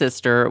Spears'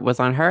 sister was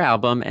on her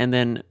album, and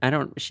then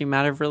she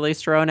might have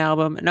released her own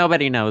album.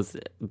 Nobody knows,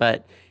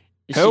 but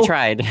Who? she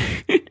tried.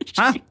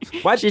 Huh?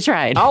 What? She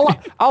tried.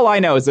 All I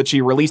know is that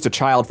she released a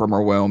child from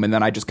her womb, and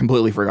then I just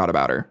completely forgot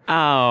about her.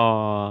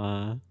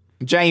 Oh,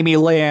 Jamie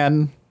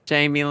Lynn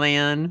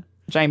Spears.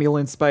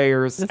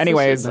 that's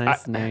Anyways, such a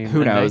nice name.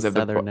 who A knows nice if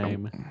the other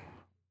name.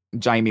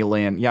 Jamie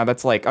Lynn? Yeah,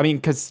 that's like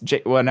because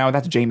now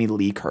that's Jamie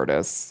Lee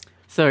Curtis.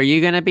 So, are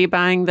you gonna be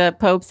buying the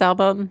Pope's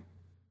album?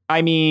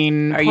 I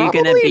mean, Are you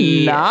gonna probably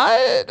be not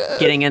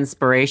getting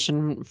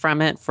inspiration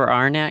from it for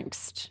our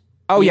next?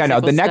 Oh yeah, no.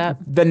 musical step?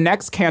 The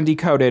next Candy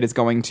Coated is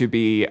going to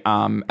be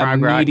rock.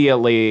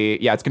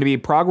 immediately. Yeah, it's going to be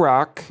prog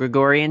rock,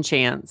 Gregorian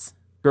chants.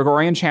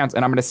 and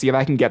I'm going to see if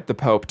I can get the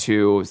Pope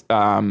to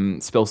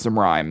spill some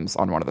rhymes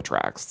on one of the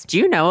tracks. Do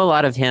you know a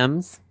lot of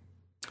hymns?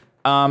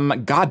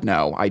 God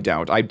no, I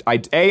don't. I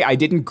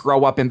didn't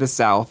grow up in the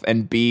South,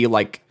 and B,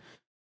 like,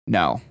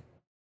 no.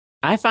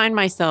 I find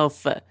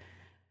myself.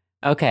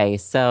 Okay,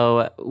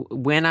 so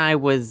when I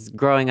was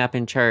growing up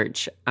in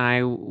church,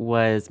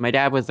 my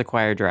dad was the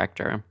choir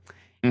director.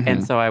 Mm-hmm.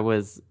 And so I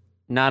was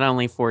not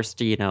only forced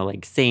to,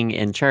 like sing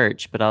in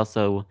church, but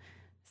also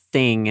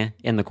sing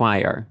in the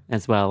choir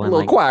as well. And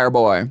Little choir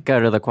boy.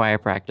 Go to the choir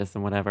practice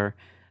and whatever.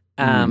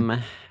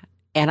 And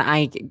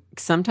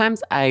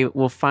sometimes I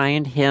will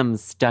find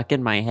hymns stuck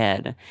in my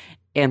head.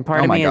 And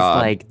part of me is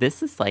like,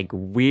 this is like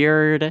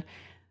weird.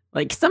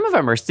 Like some of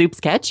them are soup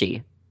sketchy.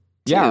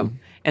 Too. Yeah.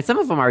 And some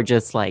of them are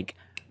just like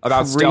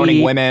about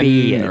stoning women.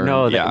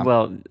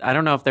 Well, I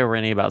don't know if there were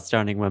any about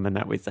stoning women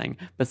that we sang,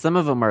 but some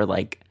of them are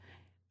like,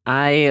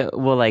 I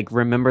will like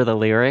remember the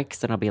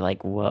lyrics and I'll be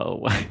like,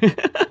 whoa.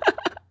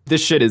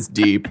 This shit is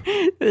deep.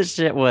 This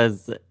shit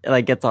was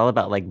like, it's all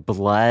about like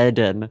blood.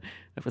 And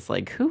I was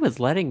like, who was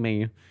letting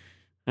me?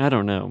 I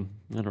don't know.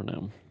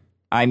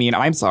 I mean,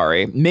 I'm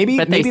sorry. Maybe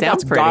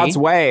that's pretty. God's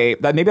way.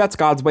 Maybe that's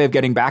God's way of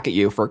getting back at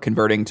you for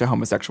converting to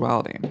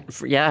homosexuality.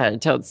 Yeah,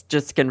 until it's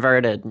just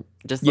converted,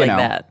 just like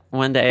that.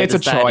 One day, it's a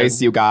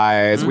choice, you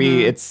guys.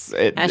 Mm-hmm. It's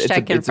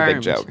a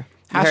big joke.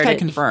 Hashtag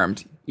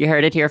confirmed. You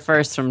heard it here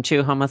first from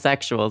two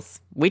homosexuals.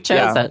 We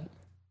chose it.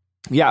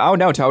 Yeah. Oh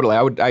no, totally.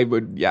 I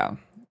would. Yeah.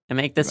 I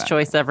make this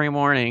choice every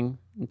morning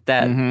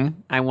that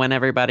I want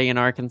everybody in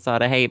Arkansas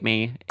to hate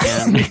me.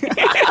 And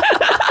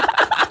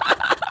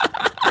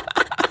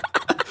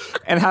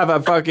and have a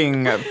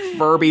fucking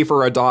Furby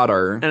for a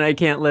daughter. And I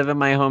can't live in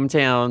my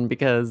hometown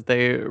because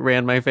they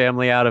ran my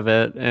family out of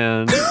it.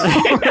 And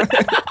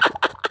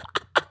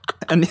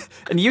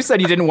and you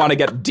said you didn't want to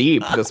get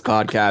deep this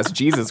podcast.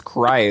 Jesus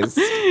Christ.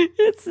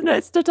 It's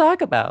nice to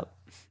talk about.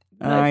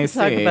 I see.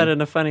 Talk about it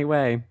in a funny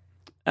way.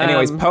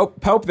 Anyways,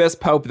 Pope this,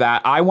 Pope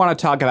that. I want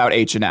to talk about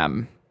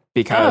H&M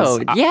because...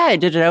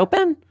 did it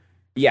open?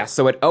 Yeah,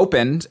 so it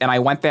opened, and I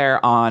went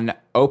there on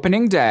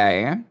opening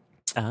day.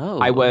 Oh.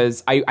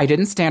 I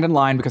didn't stand in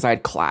line because I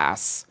had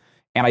class,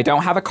 and I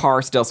don't have a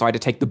car still, so I had to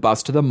take the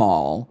bus to the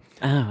mall.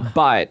 Oh.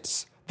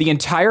 But the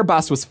entire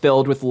bus was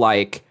filled with,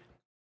 like,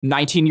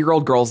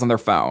 19-year-old girls on their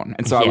phone.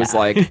 And so I was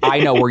like, I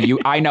know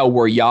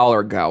where y'all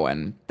are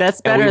going.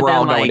 That's better and we were than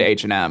all like going to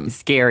H&M.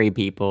 Scary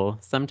people.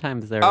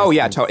 Sometimes they're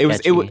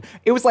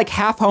it was like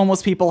half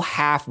homeless people,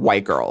 half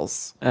white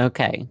girls.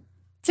 Okay.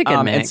 It's a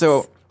good mix. And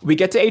so we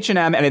get to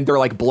H&M and they're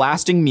like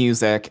blasting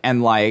music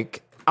and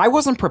like I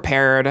wasn't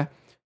prepared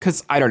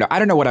because I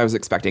don't know what I was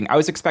expecting. I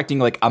was expecting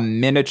like a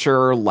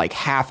miniature, like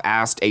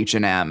half-assed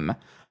H&M,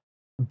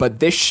 but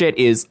this shit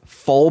is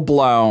full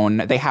blown.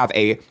 They have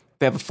a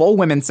full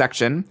women's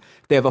section.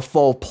 They have a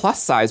full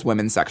plus size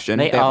women's section.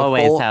 They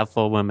always have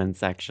full women's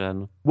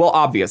section. Well,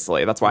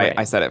 obviously, that's why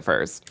I said it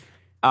first.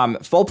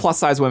 Full plus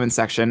size women's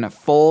section,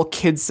 full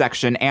kids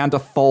section, and a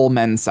full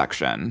men's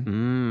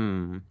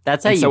section.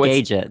 That's how you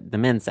gauge it, the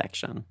men's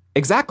section.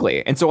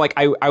 Exactly. And so like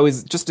I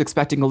was just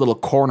expecting a little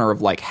corner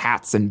of like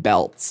hats and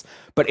belts,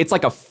 but it's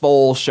like a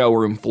full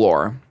showroom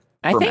floor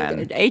for men. I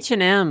think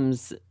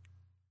H&M's,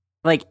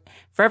 like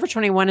Forever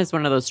 21 is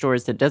one of those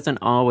stores that doesn't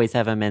always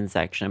have a men's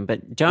section,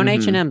 but don't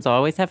H&M's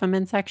always have a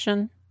men's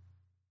section?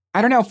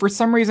 I don't know. For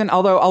some reason,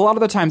 although a lot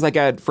of the times I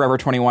get Forever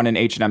 21 and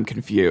H&M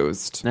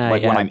confused,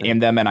 when I'm in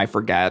them and I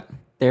forget.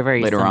 They're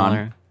very later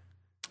similar.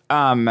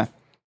 On.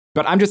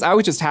 But I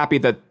was just happy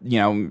that,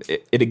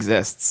 it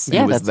exists.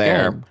 Yeah, it was that's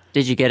there. Good.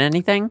 Did you get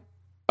anything?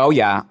 Oh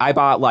yeah, I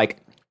bought like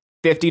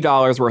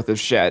 $50 worth of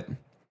shit,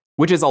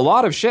 which is a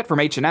lot of shit from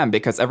H&M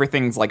because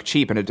everything's like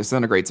cheap and it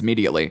disintegrates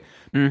immediately.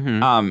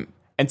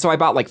 And so I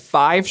bought like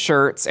 5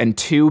 shirts and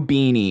 2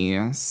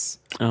 beanies.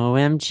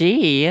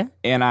 OMG.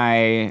 And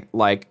I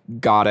like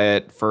got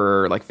it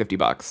for like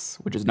 $50,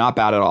 which is not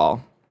bad at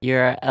all.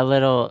 You're a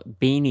little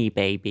beanie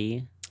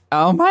baby.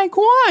 Oh my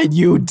God,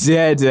 you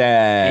did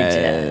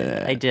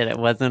it. I did. It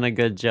wasn't a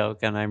good joke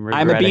and I'm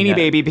regretting I'm a beanie it.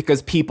 baby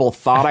because people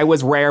thought I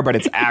was rare, but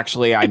it's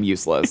actually I'm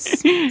useless.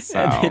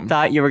 So. They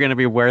thought you were going to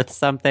be worth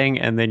something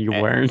and then you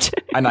weren't.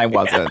 And I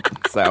wasn't.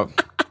 So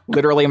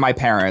literally my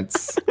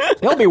parents.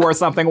 He'll be worth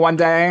something one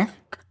day.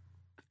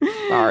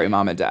 Sorry,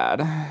 Mom and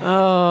Dad.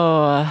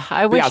 Oh,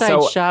 I wish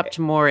I'd shopped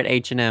more at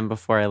H&M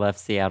before I left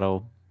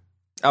Seattle.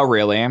 Oh,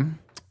 really?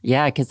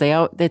 Yeah, because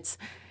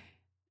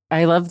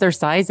I love their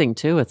sizing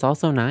too. It's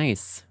also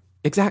nice.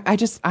 Exactly.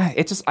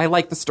 I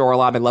like the store a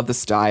lot. I love the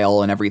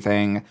style and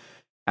everything.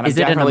 And I'm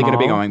definitely going to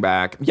be going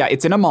back. Yeah,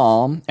 it's in a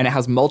mall and it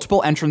has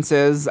multiple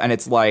entrances and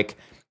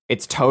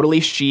it's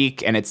totally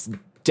chic and it's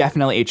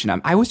definitely H&M.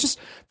 I was just,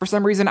 for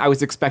some reason, I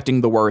was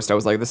expecting the worst. I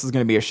was like, this is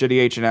going to be a shitty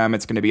H&M.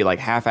 It's going to be like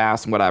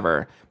half-assed and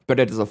whatever. But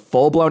it is a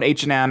full-blown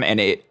H&M and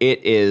it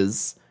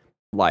is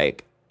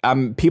like,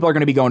 people are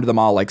going to be going to the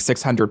mall like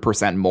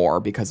 600% more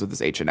because of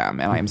this H&M.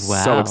 And I am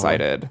so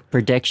excited.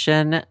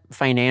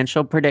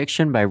 Financial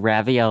prediction by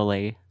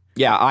Ravioli.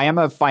 Yeah, I am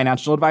a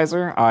financial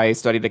advisor. I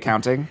studied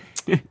accounting.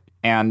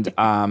 And,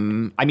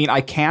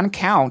 I can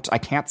count. I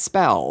can't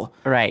spell.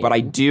 Right. But I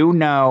do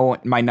know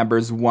my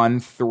numbers 1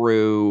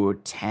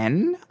 through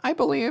 10, I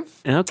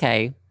believe.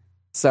 Okay.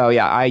 So,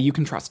 yeah, you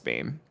can trust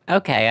me.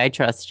 Okay, I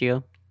trust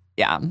you.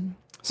 Yeah.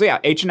 So, yeah,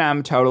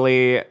 H&M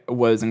totally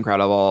was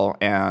incredible.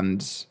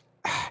 And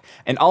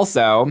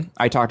also,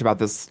 I talked about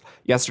this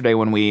yesterday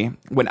when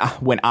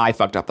I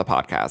fucked up the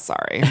podcast.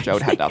 Sorry, Joe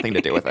had nothing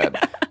to do with it.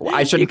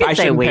 I shouldn't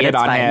pin it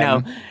on him.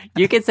 No,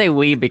 you could say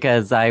we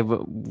because I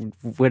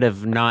would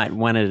have not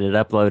wanted it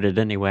uploaded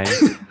anyway.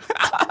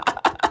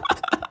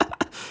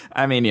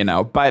 I mean,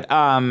 but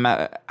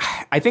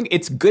I think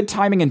it's good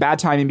timing and bad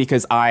timing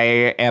because I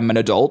am an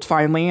adult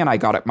finally, and I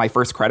got my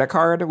first credit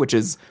card, which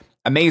is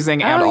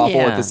amazing and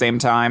awful at the same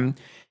time.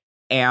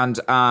 And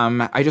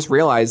I just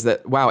realized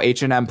that, wow,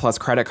 H&M plus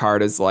credit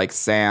card is like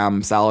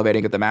Sam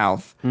salivating at the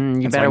mouth.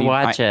 You better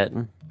watch it.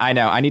 I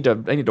know. I need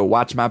to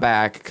watch my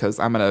back because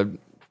I'm going to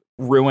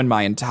ruin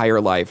my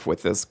entire life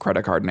with this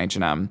credit card in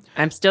H&M.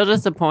 I'm still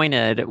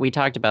disappointed, we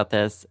talked about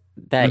this,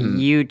 that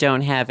you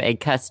don't have a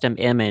custom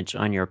image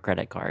on your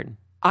credit card.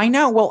 I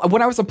know. Well,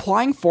 when I was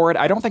applying for it,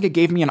 I don't think it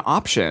gave me an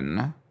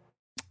option.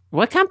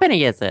 What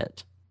company is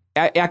it?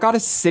 I got a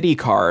Citi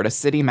card, a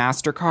Citi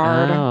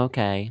MasterCard. Oh,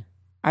 okay.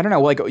 I don't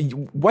know. Like,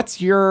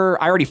 what's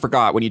your? I already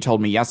forgot when you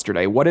told me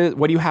yesterday. What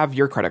do you have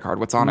your credit card?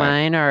 What's on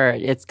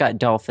it? It's got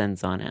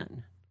dolphins on it.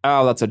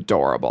 Oh, that's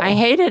adorable. I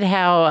hated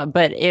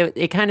but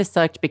it kind of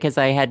sucked because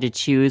I had to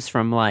choose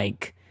from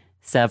like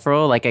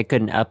several. Like I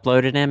couldn't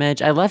upload an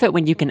image. I love it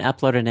when you can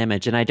upload an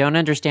image, and I don't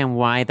understand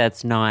why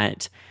that's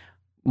not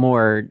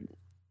more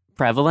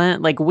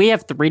prevalent. Like we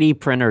have 3D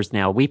printers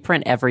now. We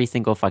print every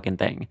single fucking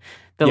thing.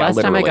 The last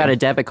time I got a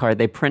debit card,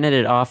 they printed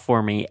it off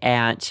for me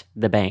at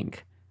the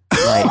bank.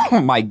 Like,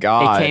 oh my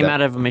God. It came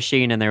out of a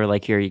machine and they were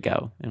like, here you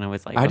go. And I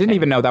was like, I didn't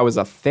even know that was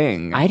a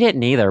thing. I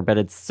didn't either, but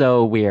it's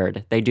so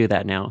weird. They do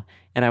that now.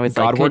 And I was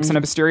God works in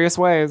mysterious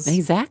ways.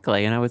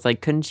 Exactly. And I was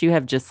like, couldn't you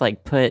have just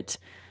like put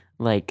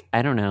like,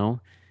 I don't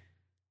know.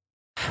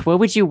 What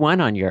would you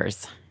want on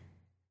yours?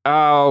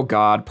 Oh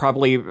God,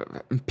 probably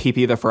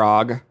Pee-Pee the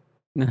Frog.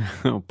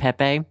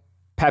 Pepe?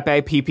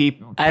 Pepe,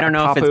 Pee-Pee. I don't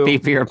know if it's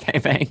Pee-Pee or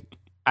Pepe.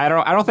 I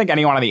don't think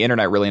anyone on the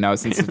internet really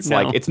knows since it's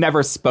like, it's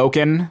never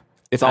spoken.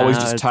 It's always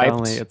just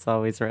typed. It's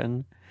always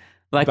written.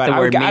 Like the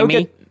word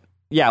meme.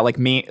 Yeah, like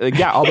me.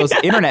 Yeah, all those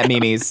internet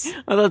memes.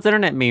 All those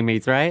internet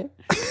memes, right?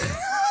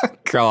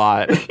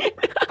 God.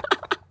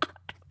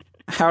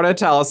 How to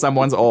tell if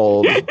someone's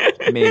old.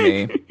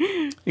 Meme.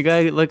 You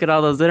gotta look at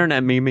all those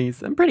internet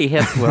memes. I'm pretty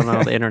hip with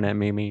all the internet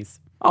memes.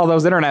 All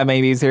those internet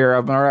memes here.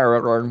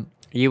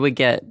 You would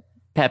get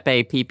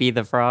Pepe Pee-Pee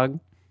the Frog?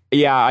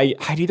 Yeah,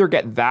 I'd either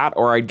get that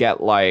or I'd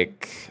get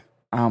like,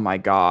 oh my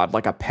God,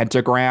 like a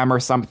pentagram or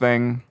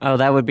something. Oh,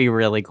 that would be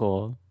really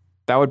cool.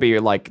 That would be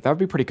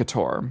pretty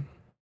couture.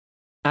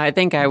 I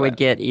think I would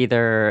get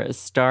either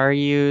Star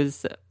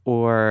Use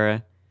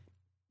or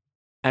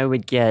I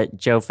would get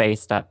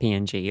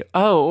joeface.png.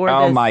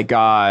 Oh my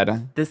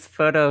God. This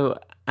photo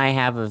I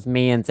have of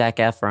me and Zac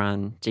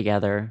Efron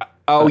together.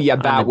 Oh yeah,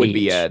 that would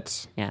be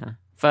it. Yeah.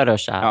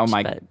 Photoshopped.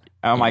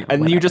 Oh my!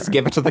 And you just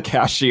give it to the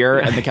cashier,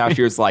 and the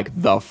cashier's like,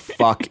 "The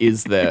fuck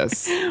is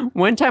this?"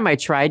 One time I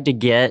tried to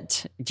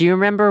get. Do you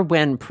remember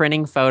when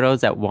printing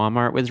photos at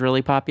Walmart was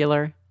really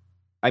popular?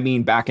 I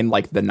mean, back in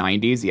like the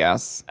 90s,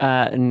 yes.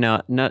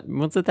 No.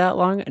 Was it that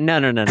long?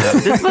 No.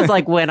 This was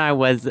like when I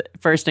was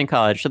first in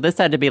college. So this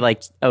had to be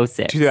like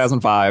 06.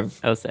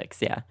 2005.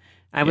 06, yeah.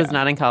 I was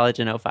not in college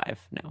in 05,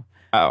 no.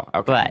 Oh,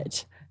 okay.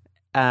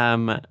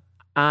 But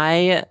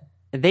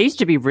they used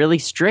to be really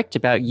strict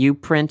about you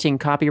printing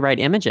copyright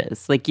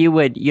images. Like you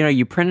would,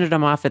 you printed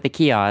them off at the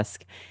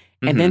kiosk,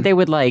 and then they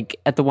would like,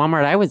 at the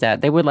Walmart I was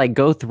at, they would like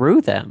go through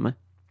them.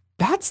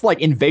 That's like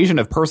invasion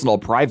of personal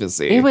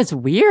privacy. It was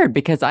weird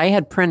because I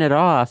had printed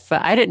off,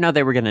 I didn't know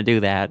they were going to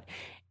do that.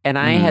 And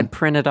I had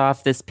printed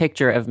off this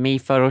picture of me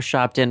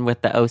photoshopped in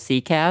with the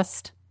OC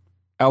cast.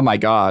 Oh my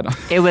God.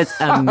 It was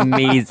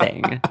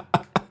amazing.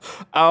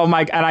 And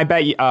I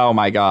bet you, oh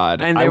my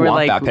God. And I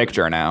want that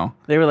picture now.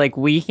 They were like,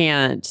 we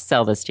can't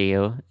sell this to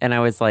you. And I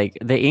was like,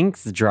 the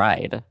ink's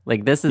dried.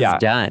 Like, this is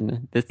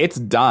done. It's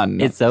done.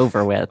 It's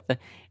over with.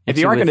 If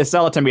you aren't going to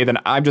sell it to me, then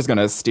I'm just going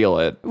to steal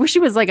it. Well, she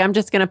was like, I'm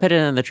just going to put it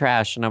in the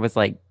trash. And I was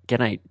like,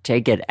 can I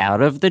take it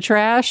out of the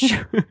trash?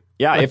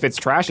 Yeah, if it's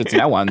trash, it's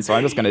no one. So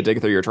I'm just going to dig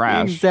through your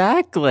trash.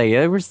 Exactly.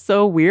 They were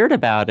so weird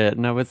about it.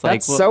 And I was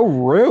like, that's so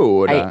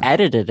rude. I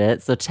edited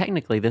it. So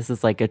technically, this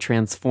is like a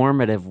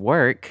transformative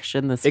work.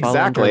 Shouldn't this fall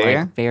under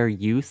like fair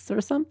use or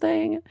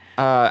something?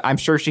 I'm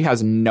sure she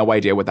has no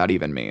idea what that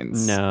even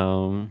means.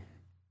 No.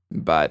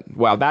 But,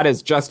 well, that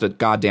is just a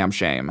goddamn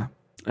shame.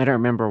 I don't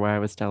remember why I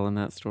was telling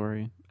that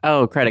story.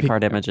 Oh, credit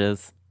card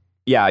images.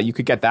 Yeah, you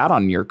could get that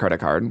on your credit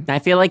card. I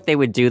feel like they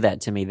would do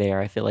that to me there.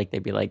 I feel like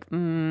they'd be like,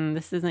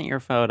 this isn't your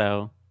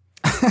photo.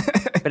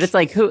 But it's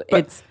like, who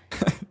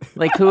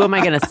am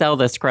I going to sell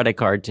this credit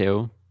card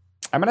to?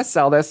 I'm going to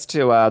sell this to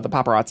the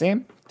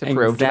paparazzi to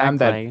prove to them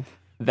that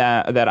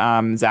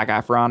Zac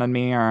Efron and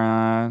me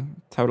are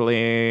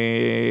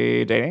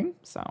totally dating.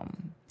 So,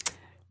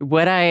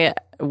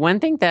 one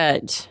thing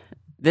that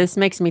this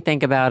makes me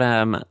think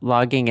about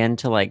logging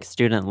into like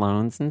student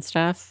loans and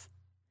stuff.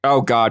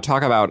 Oh God,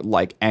 talk about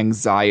like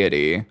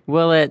anxiety.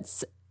 Well,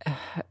 it's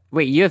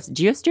wait,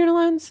 do you have student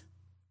loans?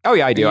 Oh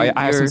yeah, I do. I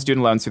have some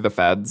student loans through the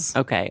feds.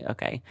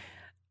 Okay.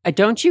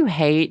 Don't you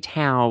hate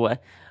how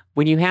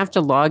when you have to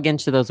log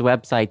into those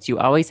websites, you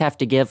always have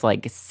to give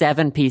like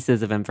 7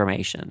 pieces of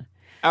information?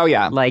 Oh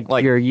yeah, like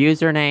your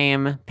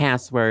username,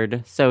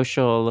 password,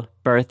 social,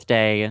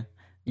 birthday,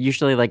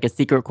 usually like a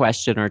secret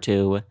question or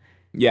 2.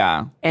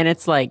 Yeah, and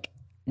it's like,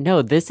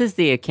 no, this is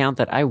the account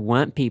that I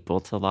want people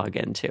to log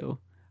into.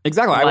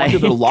 Exactly. I want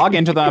people to log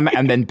into them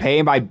and then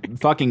pay my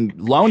fucking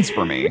loans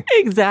for me.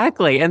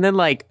 Exactly. And then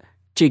like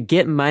to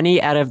get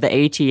money out of the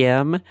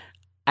ATM,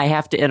 I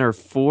have to enter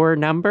 4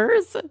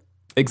 numbers.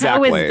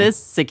 Exactly. How is this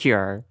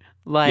secure?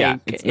 Like, yeah,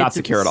 it's not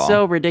secure at all. It's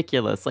so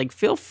ridiculous. Like,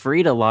 feel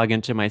free to log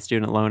into my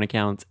student loan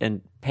accounts and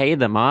pay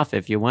them off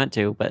if you want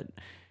to, but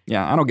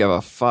yeah, I don't give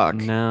a fuck.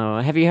 No.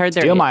 Have you heard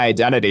Steal my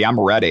identity. I'm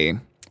ready.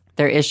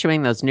 They're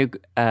issuing those new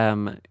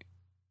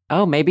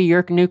maybe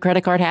your new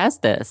credit card has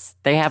this.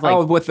 They have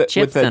like with the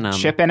chip in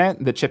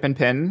it, the chip and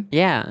pin.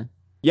 Yeah.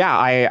 Yeah,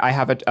 I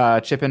have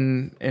a chip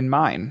in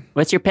mine.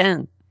 What's your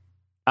pin?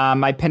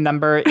 My pin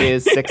number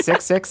is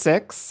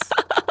 6666.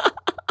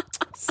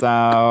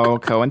 So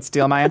go and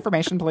steal my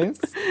information, please.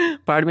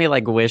 Part of me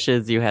like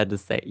wishes you had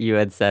said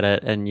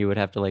it and you would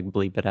have to like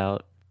bleep it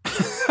out.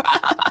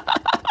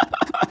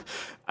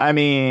 I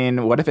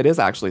mean, what if it is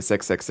actually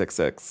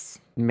 6666?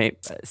 Maybe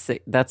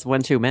that's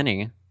one too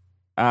many.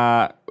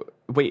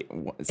 Wait,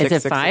 is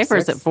it 5 or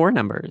is it 4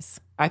 numbers?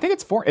 I think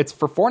it's 4. It's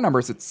for 4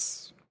 numbers.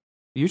 It's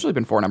usually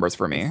been 4 numbers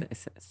for me.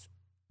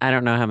 I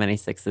don't know how many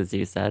 6s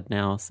you said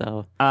now,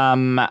 so.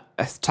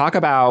 Talk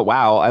about,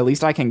 wow, at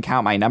least I can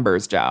count my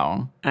numbers,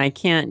 Joe. I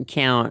can't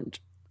count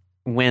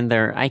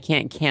I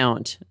can't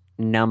count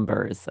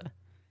numbers.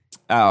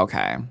 Oh,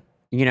 okay.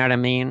 You know what I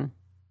mean?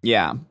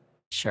 Yeah.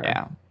 Sure.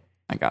 Yeah,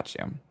 I got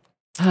you.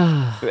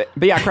 But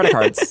yeah, credit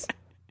cards.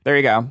 There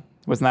you go.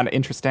 Wasn't that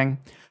interesting?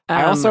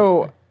 I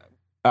also...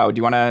 Oh, do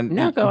you want to...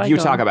 No, go. You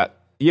talk about...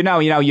 You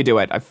do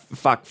it.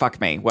 Fuck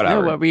me.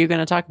 Whatever. No, what were you going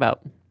to talk about?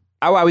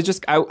 Oh, I was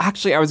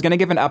going to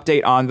give an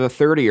update on the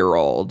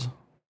 30-year-old.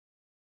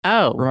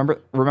 Oh.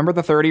 Remember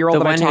the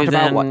 30-year-old that I talked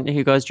about?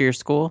 Who goes to your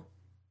school?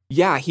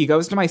 Yeah, he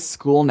goes to my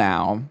school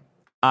now.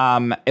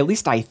 At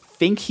least I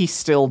think he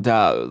still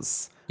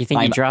does. You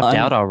think he dropped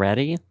out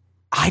already?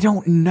 I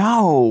don't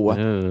know.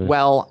 Ooh.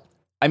 Well,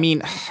 I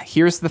mean,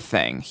 here's the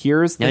thing.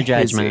 Here's the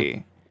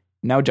judgment.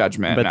 No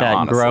judgment. But no, that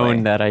honestly.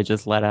 groan that I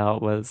just let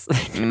out was...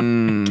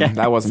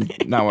 that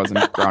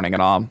wasn't groaning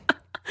at all.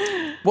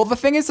 Well, the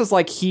thing is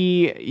like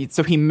he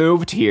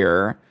moved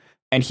here.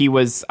 And he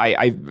was,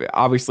 I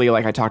obviously,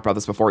 like I talked about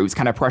this before, he was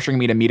kind of pressuring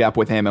me to meet up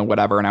with him and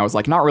whatever. And I was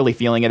like, not really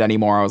feeling it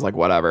anymore. I was like,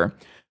 whatever.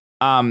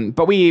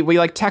 But we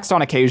like text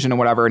on occasion and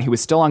whatever. And he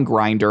was still on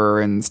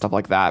Grindr and stuff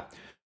like that.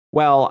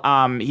 Well,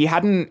 he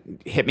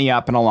hadn't hit me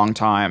up in a long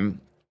time.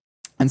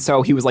 And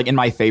so he was like in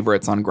my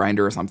favorites on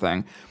Grindr or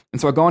something. And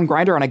so I go on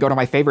Grindr and I go to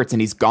my favorites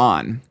and he's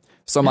gone.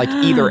 So I'm like,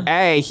 either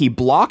A, he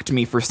blocked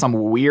me for some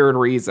weird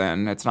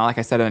reason. It's not like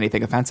I said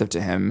anything offensive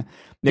to him.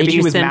 Maybe Did you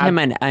he was send mad- him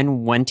an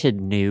unwanted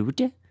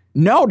nude?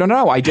 No,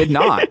 I did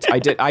not. I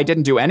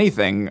didn't do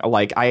anything.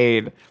 Like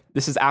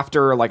this is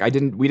after like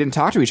we didn't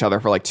talk to each other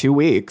for like 2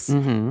 weeks.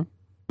 Mm-hmm.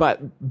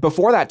 But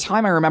before that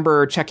time, I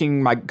remember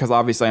checking because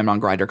obviously I'm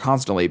on Grindr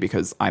constantly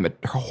because I'm a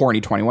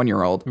horny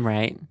 21-year-old.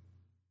 Right.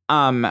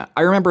 I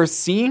remember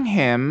seeing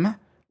him.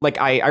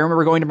 Like I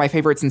remember going to my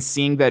favorites and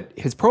seeing that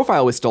his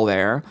profile was still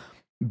there,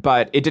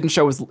 but it didn't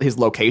show his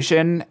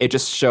location. It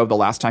just showed the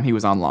last time he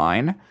was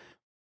online.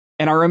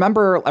 And I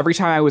remember every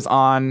time I was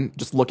on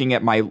just looking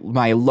at my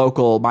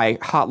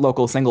hot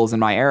local singles in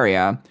my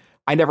area,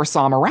 I never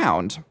saw him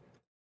around.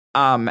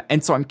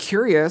 And so I'm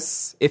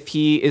curious if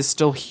he is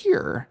still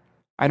here.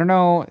 I don't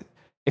know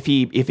if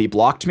he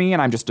blocked me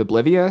and I'm just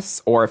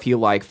oblivious, or if he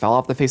like fell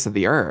off the face of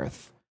the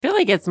earth. I feel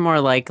like it's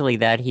more likely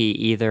that he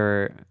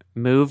either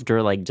moved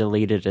or like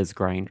deleted his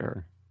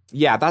Grindr.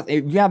 Yeah,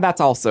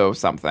 that's also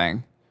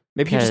something.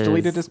 Maybe he just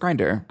deleted his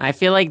Grindr. I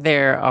feel like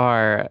there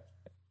are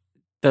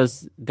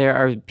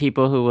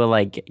people who will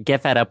like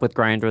get fed up with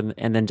Grindr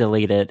and then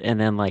delete it and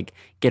then like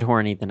get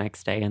horny the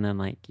next day and then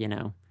like, you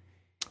know.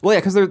 Well, yeah,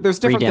 because there's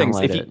different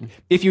things.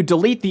 If you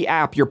delete the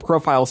app, your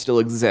profile still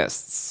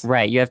exists.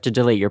 Right, you have to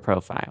delete your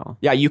profile.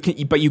 Yeah, you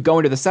can, but you go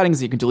into the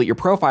settings, you can delete your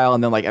profile,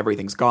 and then like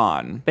everything's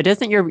gone. But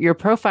doesn't your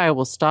profile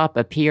will stop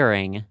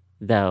appearing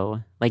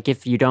though? Like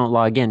if you don't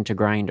log into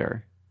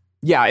Grindr.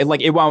 Yeah, it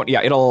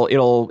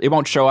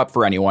won't show up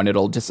for anyone.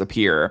 It'll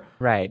disappear.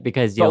 Right,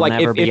 because you'll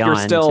never be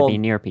on to be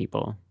near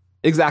people.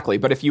 Exactly,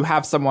 but if you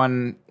have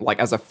someone like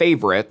as a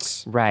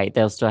favorite, right,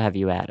 they'll still have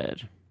you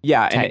added.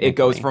 Yeah, and it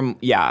goes from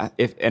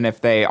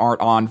if they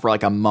aren't on for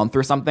like a month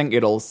or something,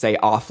 it'll say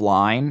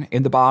offline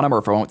in the bottom, or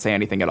if it won't say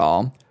anything at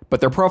all. But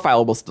their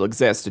profile will still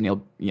exist, and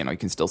you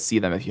can still see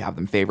them if you have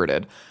them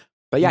favorited.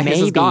 But yeah, his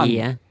is gone.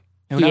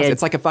 Who knows?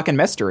 It's like a fucking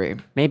mystery.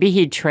 Maybe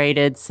he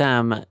traded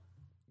some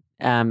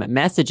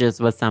messages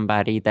with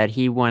somebody that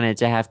he wanted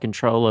to have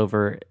control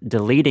over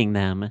deleting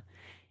them.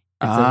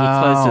 And so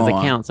he closed his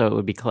account so it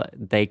would be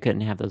they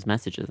couldn't have those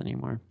messages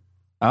anymore.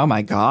 Oh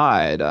my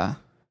God.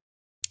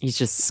 He's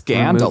just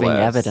scandalous.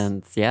 Removing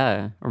evidence,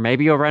 yeah. Or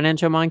maybe you'll run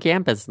into him on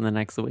campus in the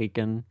next week.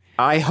 And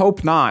I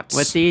hope not.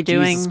 What's he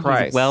doing? Jesus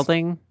Christ. He's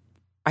welding?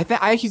 I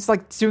think he's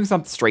like doing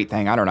some straight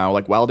thing. I don't know,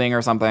 like welding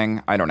or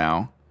something. I don't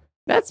know.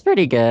 That's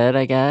pretty good,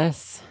 I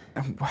guess.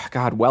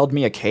 God, weld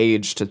me a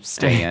cage to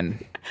stay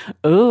in.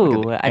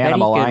 Ooh, like I bet he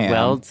could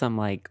weld some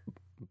like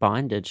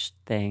bondage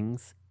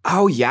things.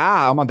 Oh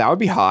yeah, that would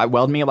be hot.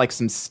 Weld me like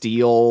some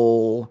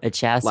steel, a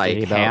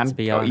chastity belt. To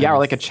be honest. Yeah, or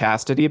like a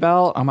chastity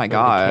belt. Oh my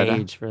God, a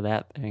cage for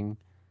that thing.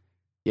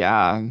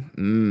 Yeah,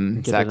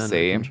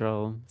 sexy.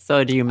 Control.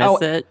 So, do you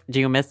miss it? Do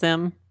you miss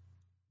him?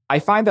 I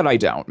find that I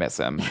don't miss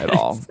him at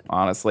all,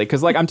 honestly,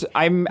 because like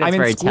I'm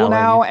in school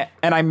now,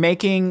 and I'm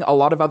making a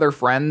lot of other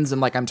friends, and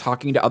like I'm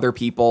talking to other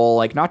people,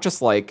 like not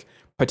just like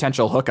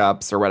potential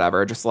hookups or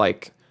whatever, just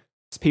like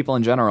just people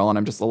in general, and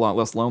I'm just a lot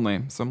less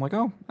lonely. So I'm like,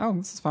 oh,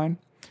 this is fine.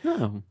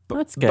 Oh,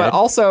 that's good. But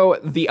also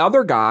the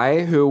other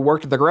guy who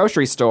worked at the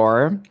grocery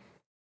store.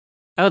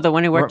 Oh, the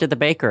one who worked at the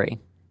bakery.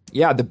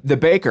 Yeah, the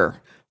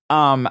baker.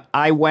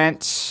 I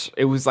went,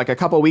 it was like a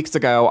couple of weeks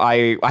ago.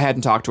 I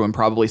hadn't talked to him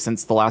probably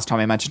since the last time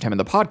I mentioned him in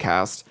the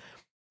podcast.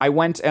 I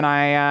went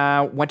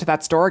to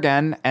that store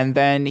again, and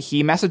then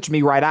he messaged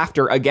me right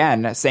after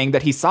again saying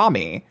that he saw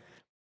me.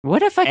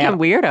 What a fucking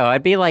weirdo.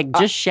 I'd be like,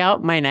 just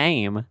shout my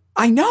name.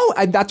 I know.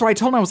 That's what I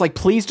told him. I was like,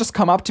 please just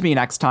come up to me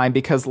next time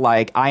because,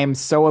 like, I am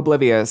so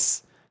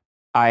oblivious.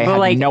 I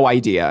had no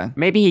idea.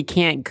 Maybe he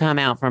can't come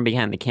out from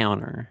behind the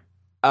counter.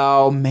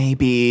 Oh,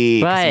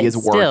 maybe. But he is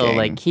still, working.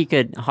 like, he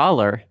could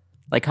holler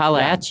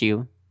at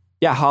you.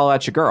 Yeah, holler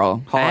at your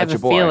girl. Holler at your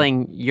boy. I have a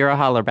feeling you're a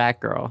holler back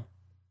girl.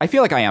 I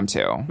feel like I am, too.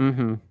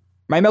 Mm-hmm.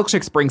 My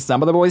milkshakes bring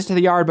some of the boys to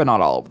the yard, but not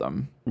all of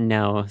them.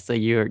 No, so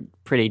you're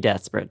pretty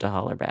desperate to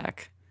holler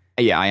back.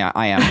 Yeah,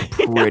 I am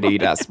pretty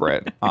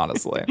desperate,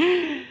 honestly.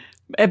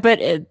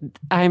 But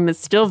I'm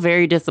still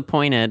very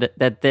disappointed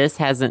that this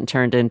hasn't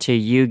turned into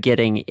you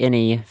getting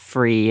any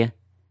free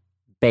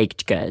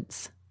baked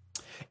goods.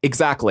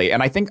 Exactly.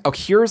 And I think,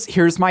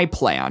 here's my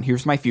plan.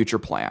 Here's my future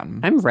plan.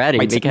 I'm ready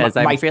because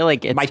I feel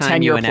like it's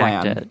time you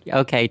enact it.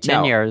 Okay,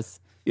 10 years.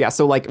 Yeah,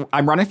 so like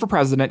I'm running for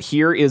president.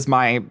 Here is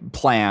my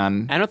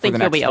plan. I don't think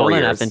you'll be old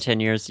enough in 10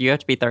 years. You have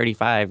to be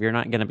 35. You're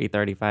not going to be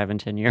 35 in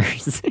 10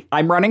 years.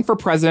 I'm running for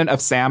president of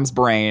Sam's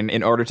Brain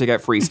in order to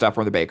get free stuff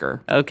from the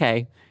baker.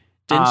 Okay.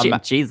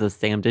 Jesus,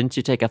 Sam, didn't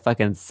you take a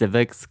fucking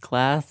civics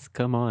class?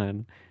 Come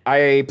on.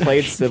 I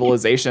played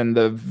Civilization,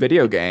 the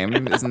video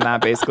game. Isn't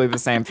that basically the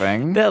same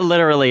thing? That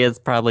literally is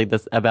probably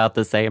about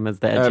the same as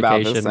the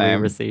education we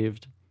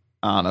received.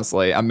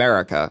 Honestly,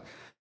 America.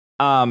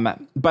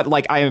 But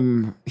like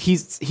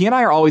he and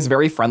I are always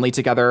very friendly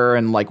together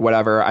and like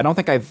whatever. I don't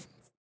think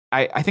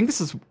I think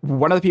this is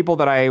one of the people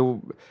that I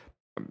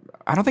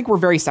don't think we're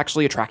very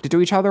sexually attracted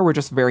to each other. We're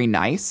just very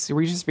nice.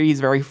 He's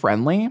very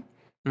friendly.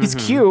 He's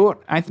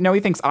cute. I know he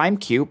thinks I'm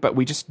cute, but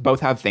we just both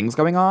have things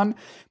going on.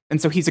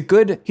 And so he's a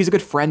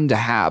good friend to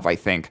have, I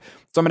think.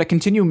 So I'm going to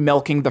continue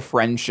milking the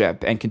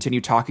friendship and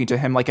continue talking to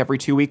him like every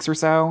 2 weeks or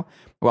so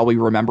while we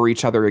remember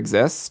each other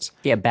exist.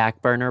 Yeah,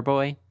 back burner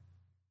boy.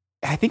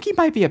 I think he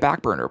might be a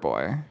back burner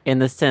boy. In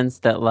the sense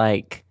that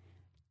like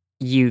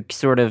you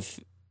sort of,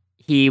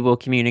 he will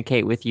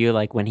communicate with you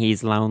like when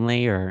he's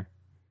lonely or...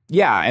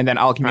 Yeah, and then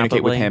I'll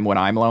communicate with him when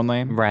I'm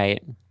lonely.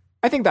 Right.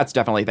 I think that's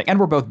definitely a thing. And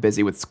we're both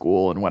busy with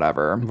school and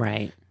whatever.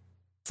 Right.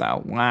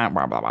 So, blah,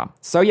 blah, blah, blah.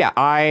 So, yeah,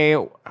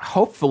 I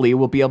hopefully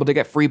will be able to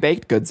get free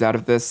baked goods out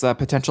of this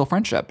potential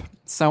friendship.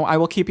 So I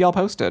will keep y'all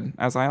posted,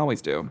 as I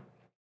always do.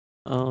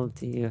 Oh,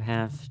 do you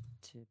have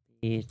to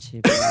be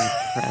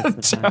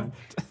president?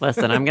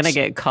 Listen, I'm going to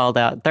get called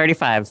out.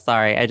 35,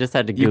 sorry. I just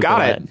had to Google You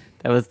got it.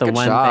 That was the Good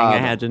one job.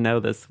 Thing I had to know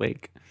this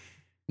week.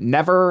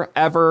 Never,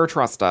 ever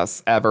trust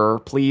us, ever.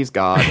 Please,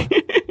 God.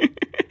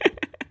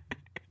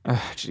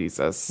 Oh,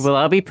 Jesus. Well,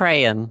 I'll be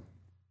praying.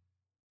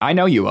 I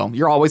know you will.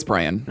 You're always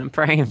praying. I'm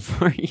praying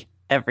for you.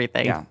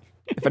 Everything. Yeah.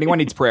 If anyone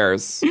needs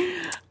prayers,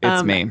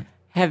 it's me.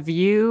 Have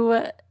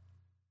you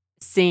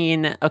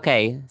seen...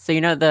 Okay,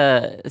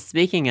 so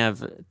speaking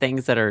of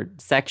things that are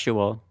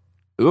sexual...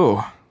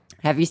 Ooh.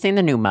 Have you seen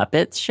the new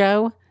Muppets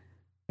show?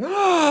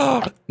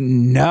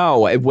 No.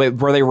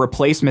 Where they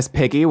replace Miss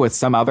Piggy with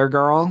some other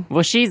girl?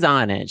 Well, she's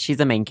on it. She's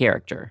a main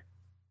character.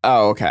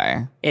 Oh,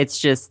 okay. It's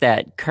just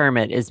that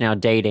Kermit is now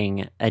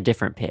dating a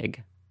different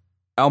pig.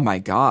 Oh my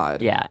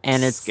God. Yeah,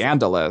 and it's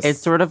scandalous.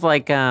 It's sort of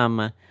like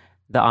The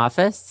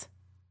Office,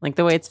 like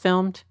the way it's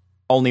filmed.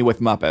 Only with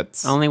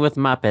Muppets.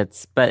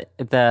 But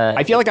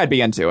I feel like I'd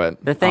be into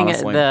it.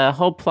 The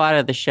whole plot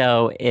of the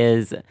show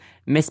is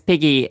Miss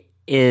Piggy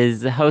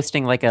is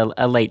hosting like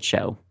a late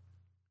show.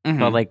 Mm-hmm.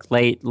 Well, like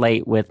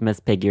late with Miss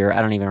Piggy, or I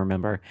don't even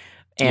remember.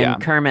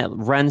 And Kermit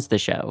runs the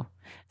show.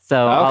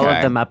 So all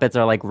of the Muppets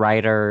are like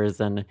writers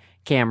and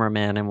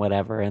cameramen and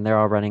whatever, and they're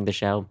all running the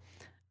show.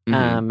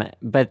 Mm-hmm.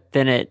 But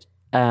then it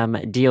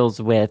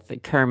deals with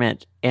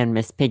Kermit and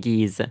Miss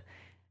Piggy's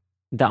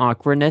the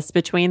awkwardness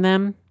between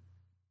them.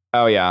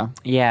 Oh yeah,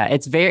 yeah.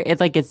 It's been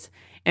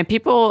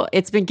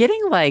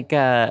getting like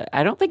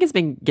I don't think it's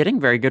been getting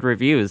very good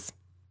reviews.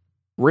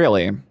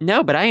 Really?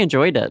 No, but I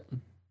enjoyed it.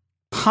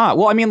 Huh.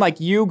 Well, I mean, like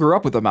you grew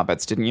up with the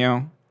Muppets, didn't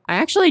you? I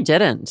actually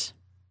didn't.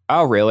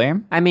 Oh, really?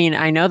 I mean,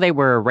 I know they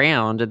were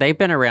around. They've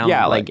been around,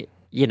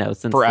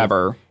 since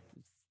forever.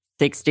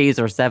 60s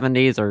or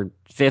 70s or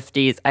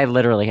 50s. I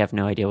literally have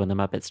no idea when the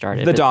Muppets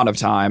started. The dawn of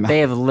time. They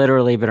have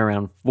literally been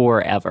around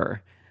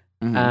forever.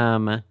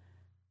 Mm-hmm.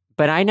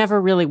 But I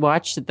never really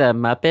watched the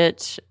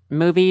Muppet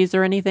movies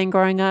or anything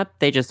growing up.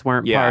 They just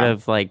weren't part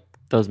of like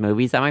those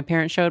movies that my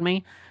parents showed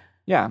me.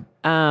 Yeah.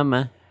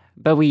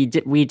 But we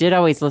did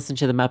always listen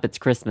to the Muppets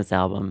Christmas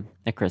album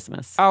at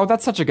Christmas. Oh,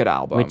 that's such a good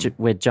album.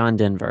 With John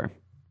Denver.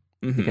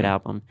 Mm-hmm. A good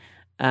album.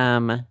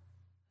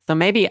 So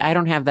maybe I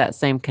don't have that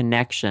same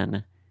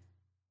connection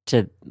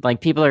to,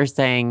 like, people are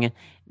saying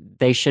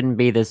they shouldn't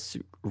be this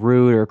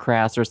rude or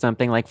crass or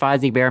something. Like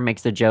Fozzie Bear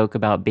makes a joke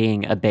about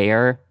being a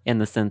bear in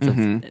the sense of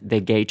the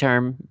gay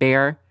term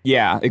bear.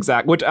 Yeah,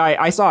 exactly. Which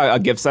I saw a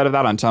gift set of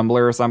that on Tumblr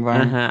or something.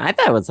 I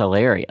thought it was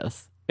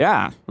hilarious.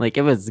 Yeah. Like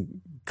it was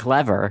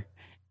clever.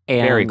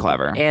 Very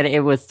clever. And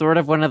it was sort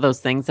of one of those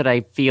things that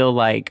I feel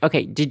like,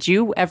 okay, did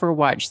you ever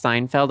watch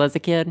Seinfeld as a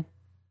kid?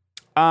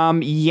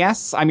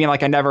 Yes. I mean,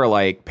 like I never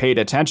like paid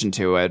attention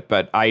to it,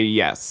 but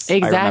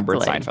exactly. I remembered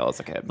Seinfeld as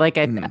a kid. Like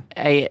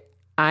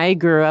I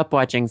grew up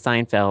watching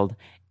Seinfeld,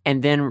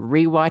 and then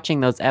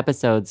rewatching those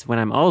episodes when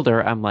I'm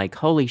older, I'm like,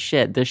 holy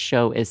shit, this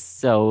show is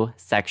so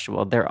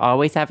sexual. They're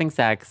always having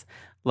sex.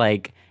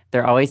 Like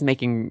they're always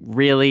making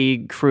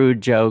really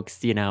crude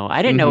jokes. You know,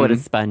 I didn't know what a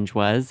sponge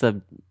was.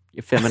 A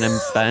feminine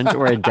sponge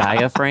or a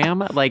diaphragm.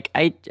 Like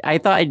I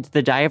thought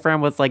the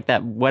diaphragm was like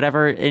that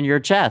whatever in your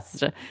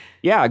chest.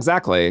 Yeah,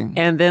 exactly.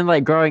 And then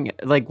like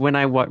when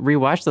I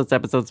rewatched those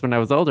episodes when I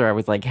was older, I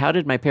was like, how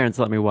did my parents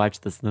let me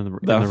watch this in the room?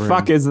 The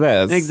fuck is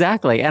this?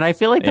 Exactly. And I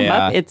feel like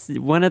it's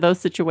one of those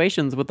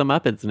situations with the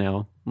Muppets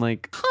now.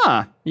 Like,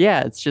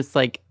 yeah, it's just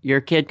like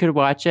your kid could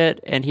watch it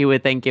and he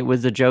would think it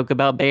was a joke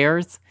about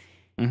bears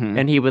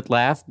and he would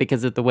laugh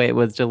because of the way it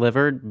was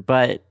delivered.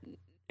 But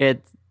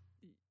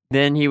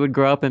then he would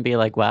grow up and be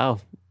like, wow.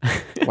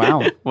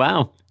 Wow.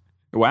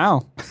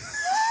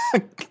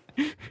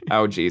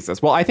 Oh,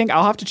 Jesus. Well, I think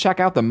I'll have to check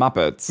out the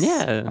Muppets.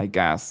 Yeah. I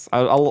guess.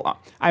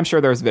 I'm sure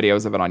there's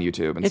videos of it on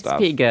YouTube and stuff. It's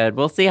pretty good.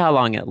 We'll see how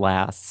long it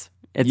lasts.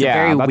 It's a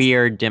very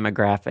weird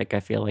demographic I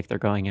feel like they're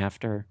going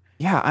after.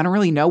 Yeah, I don't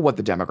really know what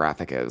the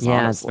demographic is, Yeah,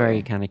 honestly. It's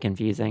very kind of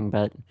confusing,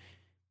 but...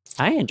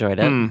 I enjoyed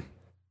it.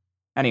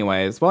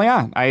 Anyways, well,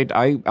 yeah,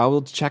 I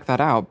will check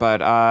that out.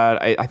 But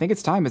I think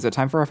it's time. Is it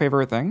time for our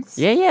favorite things?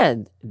 Yeah.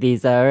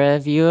 These are a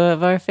few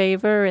of our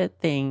favorite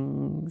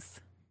things.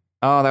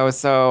 Oh, that was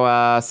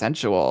so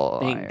sensual.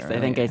 Thanks. I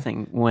think I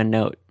sang one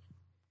note.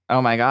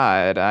 Oh my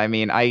god. I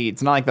mean,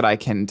 it's not like that I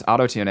can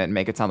auto-tune it and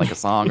make it sound like a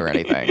song or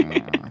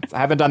anything. I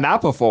haven't done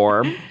that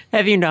before.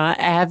 Have you not?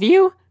 Have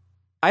you?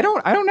 I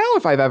don't know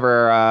if I've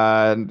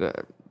ever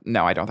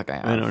no, I don't think I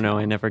have. I don't know.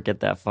 I never get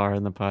that far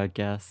in the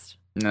podcast.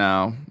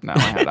 No, I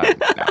haven't.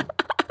 No.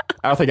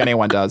 I don't think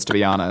anyone does, to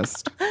be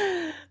honest.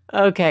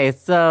 Okay,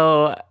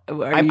 so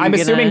I'm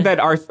assuming that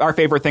our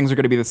favorite things are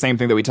going to be the same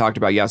thing that we talked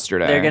about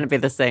yesterday. They're going to be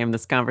the same.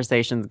 This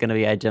conversation is going to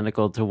be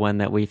identical to one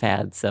that we've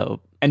had.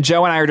 So, and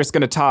Joe and I are just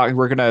going to talk.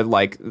 We're going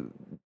to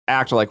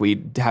act like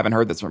we haven't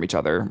heard this from each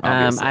other.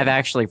 Obviously. I've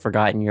actually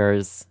forgotten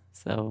yours.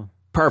 So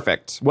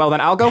perfect. Well,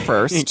 then I'll go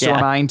first to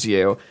remind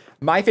you.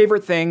 My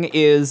favorite thing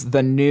is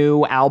the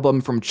new album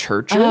from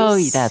Churches. Oh,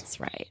 that's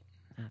right.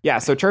 Yeah,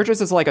 so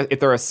Churches is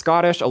they're a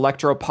Scottish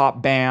electro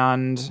pop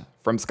band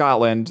from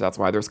Scotland. That's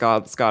why they're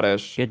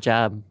Scottish. Good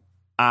job.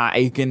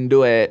 I can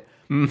do it.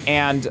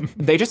 And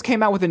they just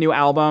came out with a new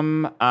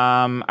album.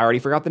 I already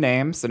forgot the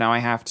name, so now I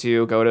have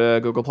to go to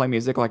Google Play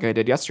Music like I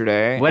did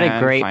yesterday. What a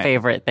great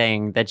favorite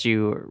thing that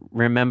you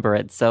remember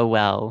it so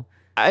well.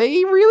 I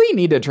really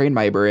need to train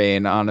my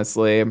brain,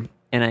 honestly.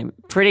 And I'm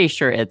pretty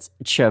sure it's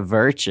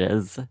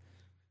Chvrches.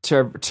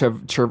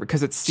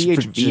 Because it's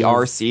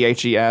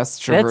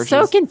CHVRCHES. That's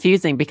so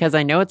confusing because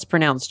I know it's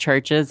pronounced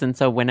churches, and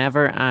so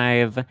whenever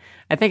I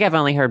think I've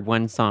only heard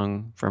one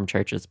song from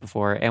Churches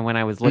before, and when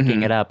I was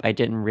looking it up, I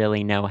didn't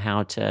really know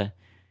how do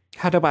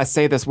I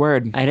say this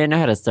word? I didn't know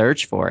how to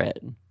search for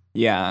it.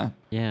 Yeah,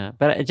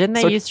 but didn't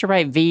they used to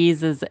write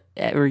V's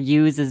or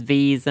U's as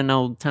V's in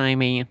old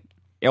timey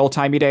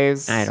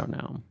days? I don't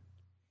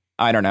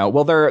know.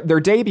 Well, their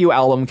debut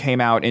album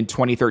came out in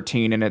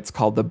 2013, and it's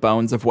called The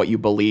Bones of What You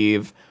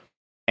Believe.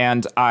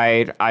 And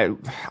I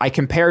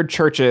compared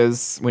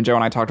Churches, when Joe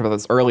and I talked about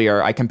this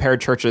earlier, I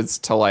compared Churches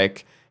to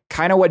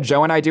kind of what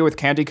Joe and I do with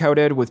Candy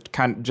Coated, with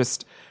kind of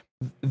just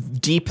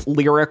deep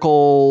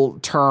lyrical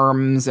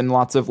terms and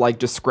lots of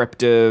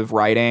descriptive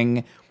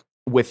writing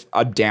with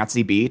a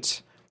dancey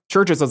beat.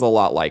 Churches is a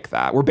lot like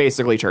that. We're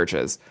basically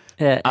Churches.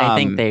 I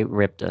think they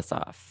ripped us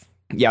off.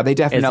 Yeah, they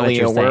definitely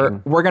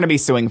we're going to be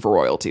suing for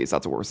royalties.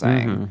 That's what we're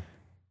saying.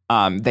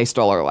 They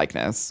stole our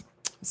likeness.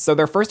 So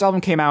their first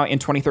album came out in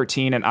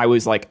 2013, and I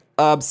was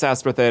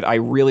obsessed with it. I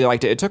really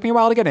liked it. It took me a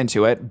while to get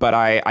into it, but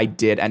I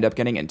did end up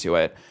getting into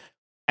it.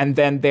 And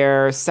then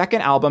their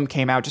second album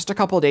came out just a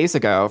couple of days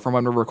ago from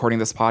when we're recording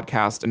this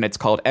podcast, and it's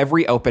called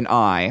Every Open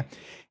Eye.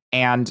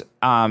 And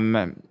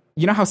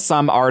you know how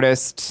some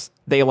artists,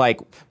 they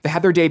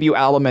had their debut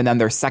album and then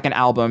their second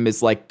album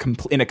is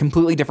in a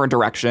completely different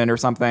direction or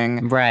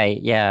something.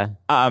 Right. Yeah.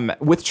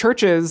 With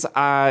Churches,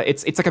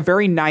 it's a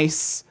very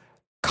nice,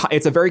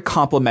 it's a very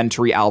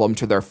complimentary album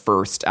to their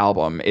first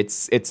album.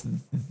 It's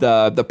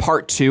the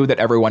part two that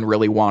everyone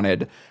really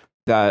wanted.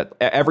 That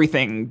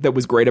everything that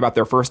was great about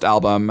their first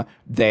album,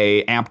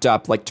 they amped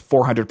up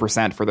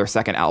 400% for their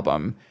second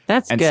album.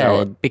 That's good,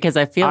 so because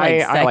I feel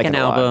second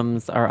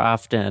albums are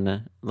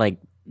often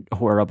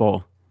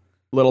horrible.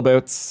 Little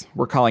Boots,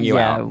 we're calling you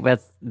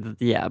out.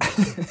 Yeah.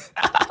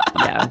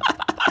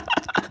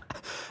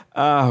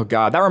 Oh,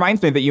 God. That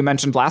reminds me that you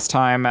mentioned last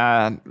time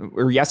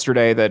or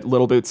yesterday that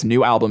Little Boots'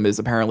 new album is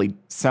apparently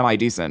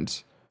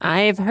semi-decent.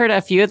 I've heard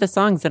a few of the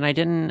songs and I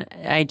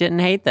didn't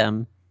hate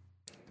them.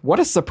 What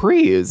a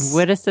surprise.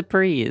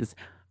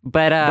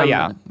 But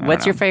yeah,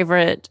 what's your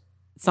favorite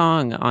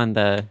song on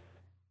the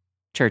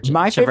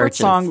favorite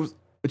song...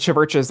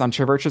 Chvrches on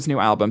Chvrches' new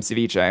album,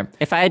 Ceviche.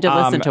 If I had to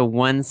listen to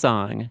one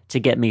song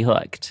to get me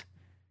hooked.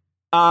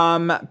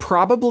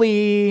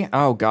 Probably,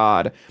 oh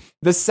God.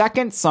 The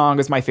second song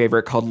is my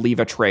favorite, called Leave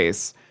a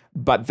Trace,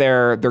 but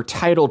their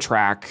title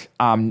track,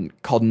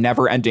 called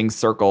Never Ending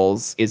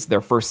Circles, is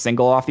their first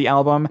single off the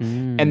album,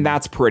 and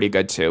that's pretty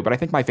good too. But I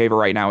think my favorite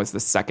right now is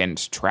the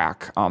second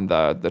track on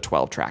the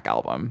 12-track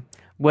album.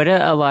 What do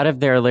a lot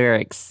of their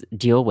lyrics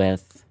deal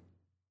with?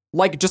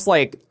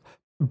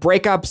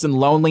 Breakups and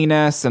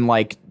loneliness and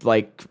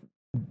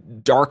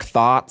dark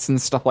thoughts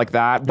and stuff like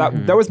that.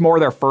 That was more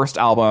their first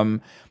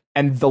album,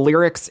 and the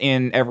lyrics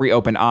in Every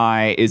Open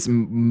Eye is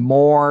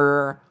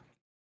more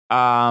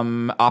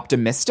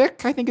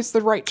optimistic, I think is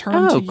the right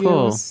term to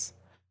use.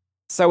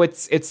 So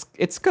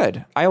it's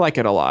good. I like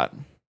it a lot.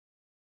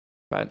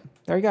 But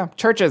there you go.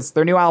 Churches,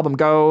 their new album.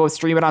 Go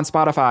stream it on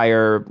Spotify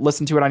or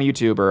listen to it on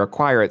YouTube or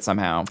acquire it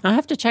somehow. I'll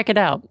have to check it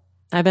out.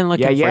 I've been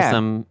looking for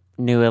some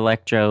new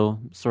electro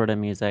sort of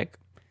music.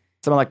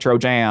 Some electro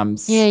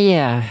jams.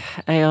 Yeah.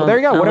 Well, there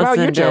you go. What about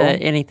you, Joe?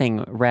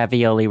 Anything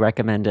Ravioli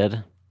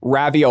recommended.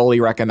 Chef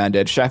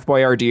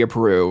Boyardee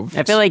approved.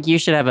 I feel like you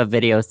should have a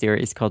video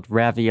series called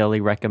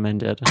Ravioli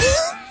Recommended.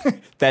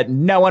 That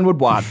no one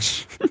would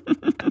watch.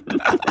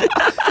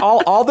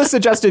 all the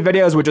suggested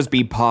videos would just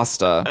be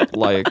pasta.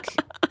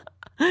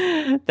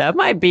 There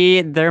might be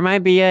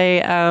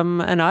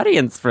an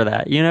audience for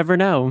that. You never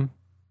know.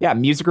 Yeah,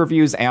 music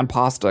reviews and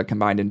pasta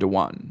combined into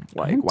one.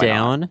 Like, I'm why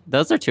down. not?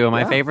 Those are two of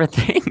my favorite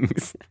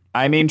things.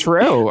 I mean,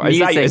 true. Is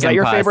that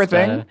your favorite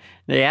thing?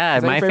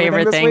 Yeah, my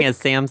favorite thing is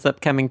Sam's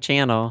upcoming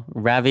channel,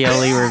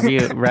 Ravioli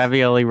Review.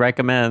 Ravioli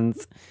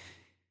recommends.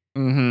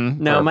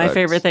 Mm-hmm. No, my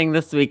favorite thing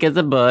this week is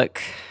a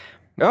book.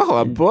 Oh,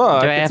 a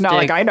book. It's not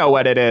like I know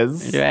what it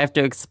is. Do I have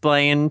to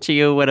explain to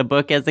you what a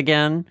book is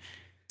again?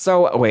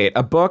 So, wait,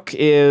 a book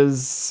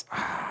is...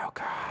 Oh,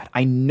 God.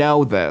 I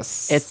know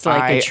this. It's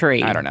like a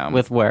tree. I don't know.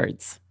 With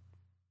words.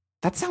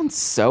 That sounds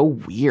so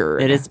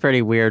weird. It is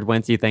pretty weird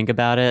once you think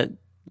about it.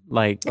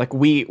 Like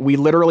we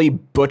literally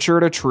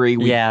butchered a tree,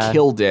 we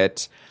killed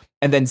it,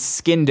 and then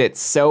skinned it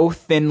so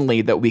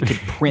thinly that we could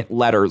print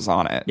letters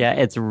on it. Yeah,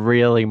 it's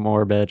really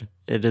morbid.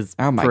 It is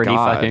pretty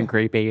fucking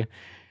creepy.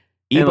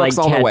 Ebooks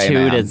all the way,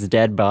 man. Tattooed its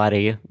dead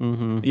body.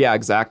 Mm-hmm. Yeah,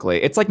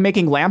 exactly. It's like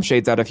making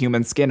lampshades out of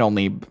human skin,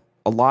 only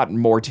a lot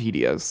more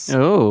tedious.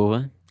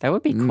 Oh, that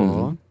would be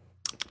cool.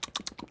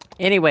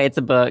 Anyway, it's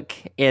a book.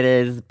 It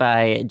is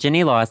by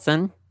Jenny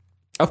Lawson.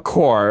 Of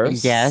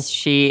course. Yes,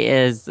 she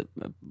is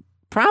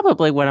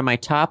probably one of my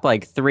top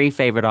 3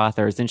 favorite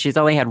authors, and she's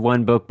only had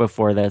one book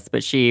before this,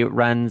 but she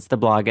runs the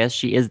Blogus.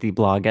 She is the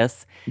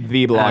Blogus.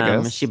 The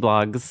Blogus. She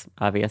blogs,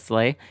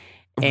 obviously.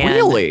 And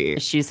really?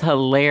 She's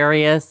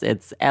hilarious.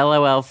 It's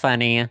LOL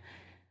funny,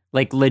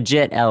 like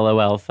legit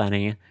LOL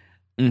funny.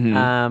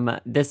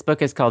 Mm-hmm. This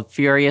book is called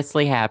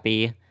Furiously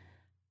Happy.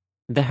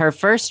 Her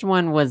first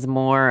one was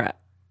more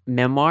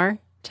memoir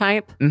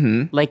type.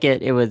 Mm-hmm. Like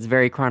it was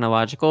very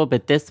chronological,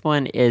 but this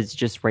one is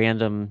just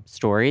random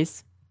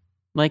stories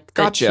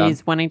that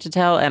she's wanting to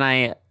tell,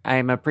 and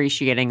I'm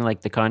appreciating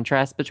the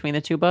contrast between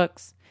the two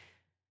books.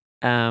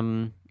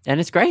 And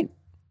it's great.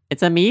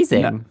 It's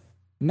amazing.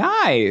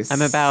 Nice.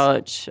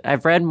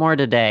 I've read more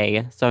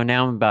today, so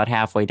now I'm about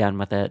halfway done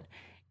with it.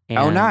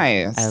 And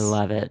nice. I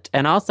love it.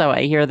 And also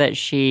I hear that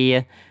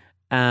she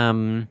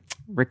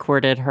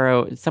recorded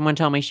someone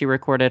told me she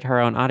recorded her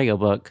own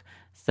audiobook.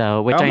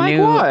 So, which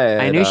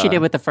I knew she did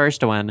with the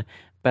first one,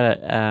 but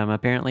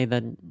apparently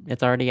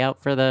it's already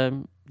out for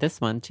this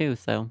one too.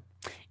 So,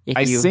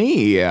 if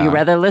you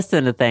rather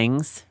listen to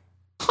things,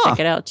 check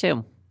it out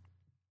too.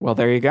 Well,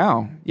 there you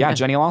go. Yeah,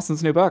 Jenny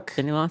Lawson's new book.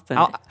 Jenny Lawson.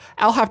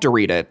 I'll have to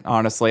read it.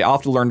 Honestly, I'll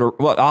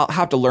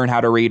have to learn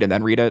how to read and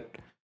then read it.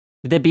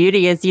 The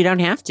beauty is you don't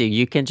have to.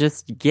 You can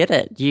just get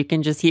it. You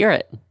can just hear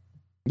it.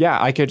 Yeah,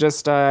 I could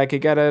just I could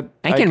get it.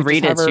 I can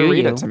read it to you.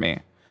 Read it to me.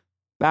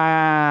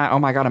 Oh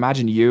my God!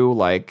 Imagine you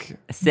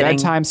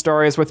bedtime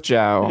stories with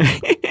Joe.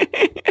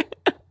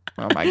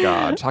 Oh my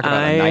God! Talk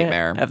about a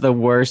nightmare. I have the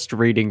worst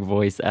reading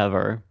voice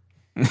ever.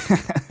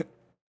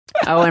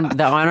 Oh, and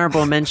the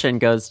honorable mention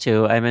goes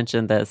to, I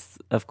mentioned this,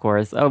 of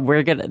course. Oh,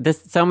 we're good.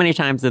 This so many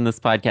times in this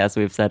podcast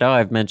we've said,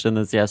 I've mentioned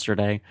this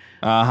yesterday.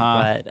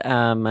 Uh-huh. But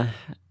a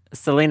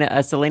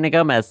Selena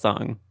Gomez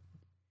song.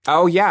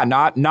 Oh yeah,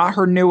 not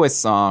her newest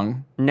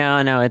song. No,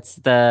 I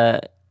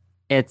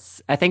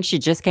think she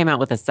just came out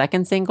with a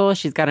second single.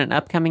 She's got an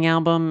upcoming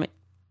album.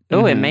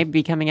 Oh, It may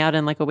be coming out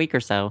in a week or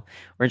so,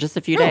 or just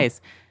a few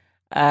days.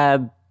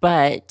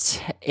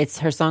 But it's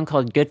her song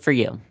called Good For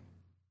You.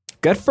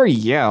 Good for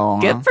you.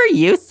 Good for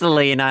you,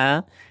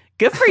 Selena.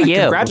 Good for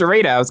you.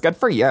 Congratulations. Good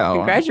for you.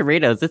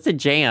 Congratulations. It's a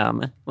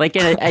jam.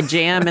 A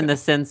jam in the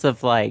sense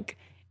of I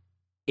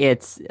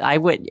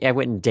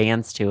wouldn't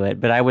dance to it,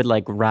 but I would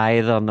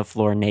writhe on the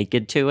floor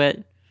naked to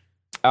it.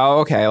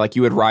 Oh, okay.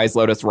 You would Rise,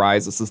 Lotus,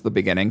 Rise. This is the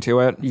beginning to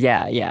it.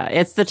 Yeah.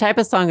 It's the type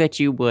of song that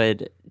you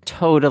would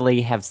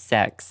totally have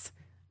sex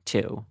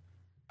to.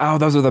 Oh,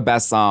 those are the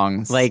best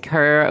songs.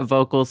 Her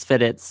vocals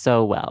fit it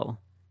so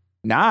well.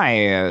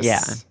 Nice.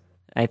 Yeah.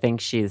 I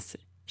think she's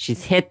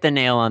hit the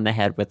nail on the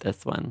head with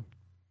this one.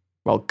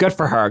 Well, good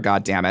for her,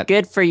 God damn it.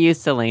 Good for you,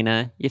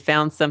 Selena. You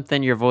found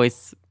something your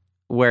voice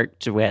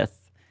worked with.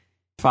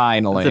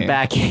 Finally. It's a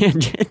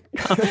backhanded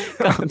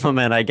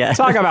compliment, I guess.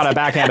 Talk about a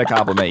backhanded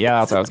compliment. Yeah,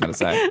 that's what I was going to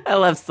say. I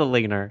love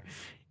Selena.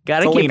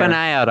 Gotta keep an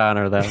eye out on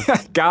her, though.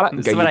 Gotta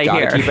keep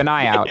an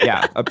eye out.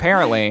 Yeah,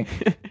 apparently.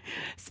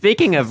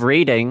 Speaking of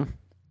reading...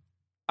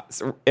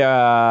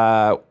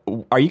 are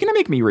you going to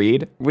make me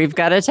read? We've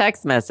got a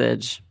text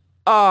message.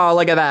 Oh,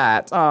 look at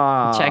that.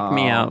 Oh. Check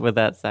me out with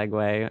that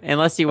segue.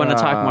 Unless you want to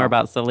talk more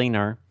about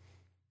Selena.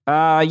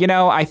 I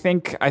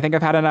think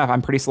I've had enough.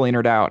 I'm pretty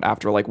Selena'd out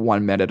after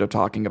 1 minute of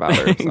talking about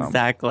her. So.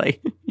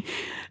 Exactly.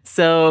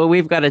 So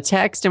we've got a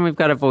text and we've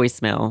got a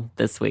voicemail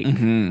this week.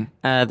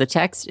 Mm-hmm. The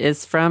text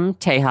is from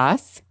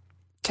Tejas.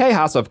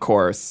 Tejas, of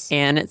course.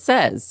 And it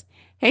says...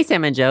 Hey,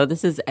 Sam and Joe,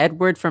 this is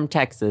Edward from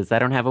Texas. I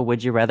don't have a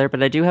would you rather,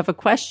 but I do have a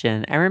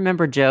question. I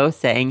remember Joe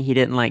saying he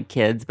didn't like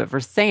kids, but for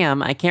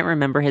Sam, I can't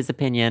remember his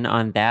opinion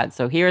on that.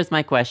 So here's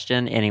my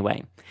question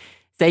anyway.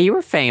 Say you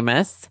were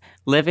famous,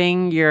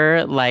 living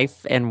your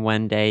life, and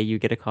one day you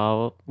get a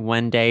call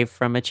one day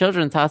from a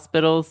children's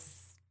hospital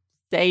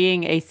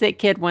saying a sick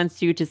kid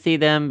wants you to see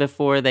them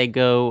before they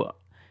go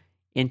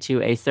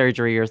into a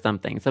surgery or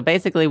something. So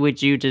basically,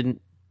 would you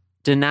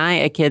deny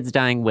a kid's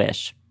dying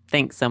wish?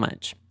 Thanks so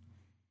much.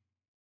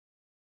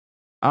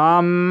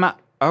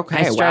 Okay,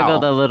 I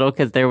struggled wow. a little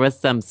because there was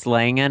some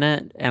slang in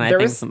it, and I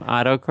think some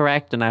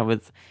autocorrect, and I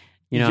was,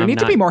 You need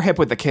to be more hip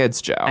with the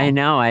kids, Joe. I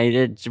know. I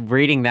did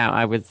reading that.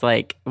 I was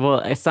like,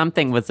 well,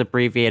 something was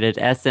abbreviated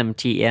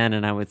SMTN,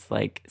 and I was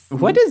like,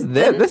 what is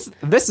this?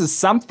 This is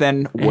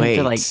something. Wait,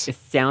 to, like,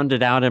 sound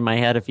it out in my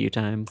head a few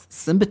times.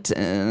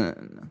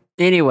 Simpleton.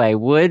 Anyway,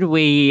 would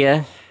we?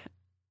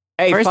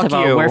 Hey, first fuck of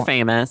all, you. we're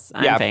famous.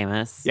 I'm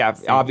famous. Yeah,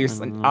 So,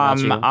 obviously.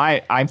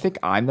 I think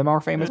I'm the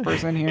more famous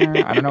person here.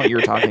 I don't know what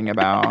you're talking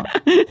about.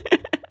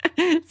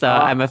 So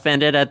I'm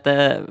offended at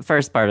the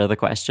first part of the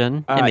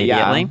question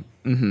immediately. Yeah.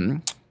 Mm-hmm.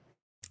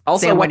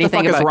 Also, Sam, what do you the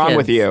fuck think is about wrong kids?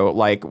 with you?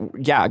 Like,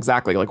 yeah,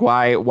 exactly. Like,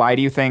 why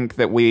do you think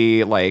that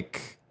we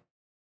like?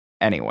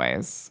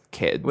 Anyways,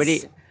 kids.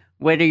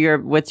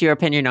 What's your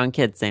opinion on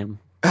kids, Sam?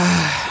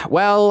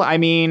 Well, I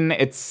mean,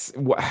 it's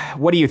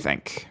what do you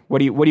think? What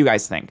do you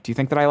guys think? Do you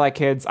think that I like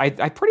kids?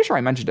 I'm pretty sure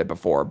I mentioned it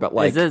before, but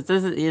like,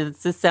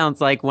 This sounds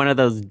like one of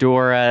those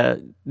Dora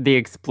the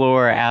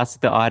Explorer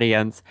asked the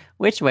audience,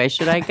 "Which way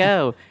should I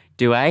go?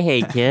 Do I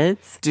hate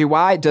kids?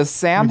 does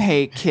Sam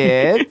hate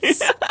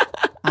kids?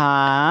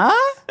 Huh?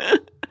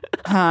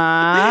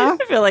 I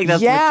feel like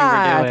that's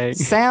what you were doing.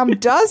 Sam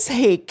does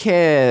hate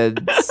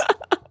kids.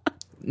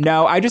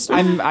 No, it's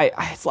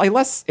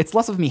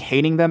less of me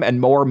hating them and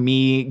more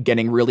me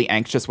getting really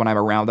anxious when I'm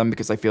around them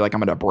because I feel like I'm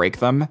going to break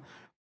them.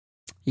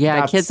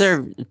 Yeah, kids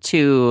are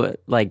too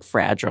like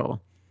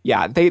fragile.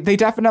 Yeah, they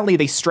definitely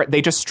they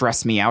just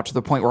stress me out to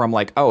the point where I'm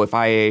like, oh, if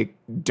I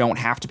don't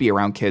have to be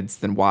around kids,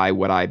 then why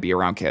would I be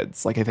around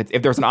kids? Like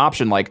if there's an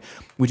option, like,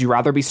 would you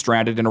rather be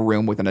stranded in a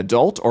room with an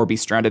adult or be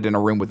stranded in a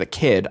room with a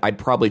kid? I'd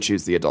probably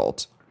choose the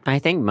adult. I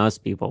think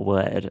most people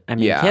would. I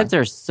mean, kids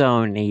are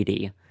so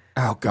needy.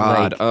 Oh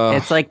God, like,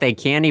 it's like they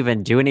can't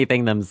even do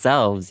anything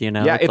themselves. You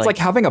know? Yeah, it's like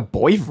having a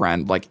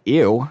boyfriend. Like,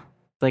 ew.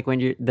 It's like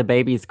when the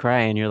baby's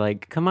crying, you're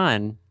like, come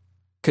on.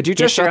 Could you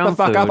just shut the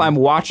fuck up? I'm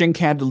watching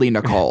Candidly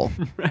Nicole.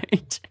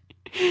 Right.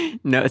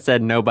 No, it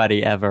said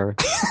nobody ever.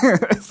 I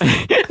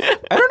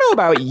don't know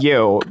about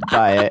you,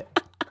 but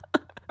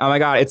oh my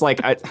God, it's like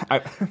it's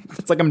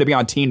like I'm gonna be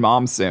on Teen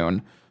Mom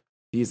soon.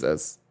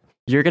 Jesus.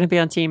 You're gonna be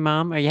on Teen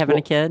Mom? Are you having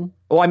a kid?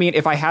 Well, I mean,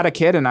 if I had a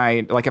kid and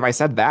if I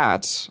said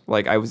that,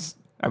 like I was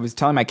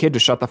telling my kid to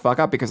shut the fuck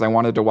up because I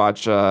wanted to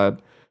watch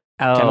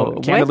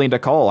Candidly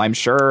Nicole. I'm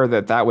sure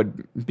that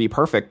would be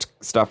perfect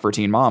stuff for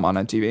Teen Mom on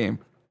TV.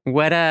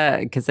 What,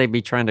 because they'd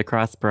be trying to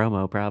cross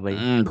promo, probably.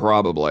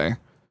 Probably.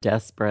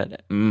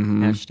 Desperate.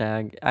 Mm-hmm.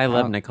 Hashtag. I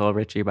love Nicole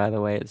Richie, by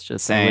the way. It's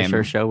just, Same. I wish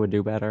her show would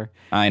do better.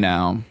 I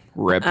know.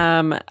 Rip.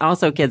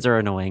 Also, kids are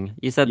annoying.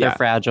 You said they're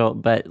fragile,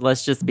 but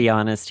let's just be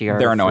honest here.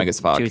 They're annoying as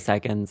fuck. 2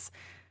 seconds.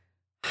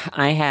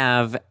 I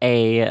have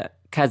a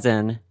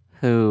cousin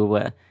who,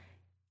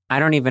 I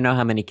don't even know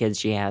how many kids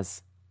she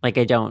has. Like,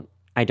 I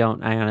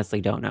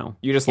honestly don't know.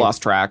 You just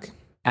lost track.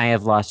 I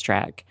have lost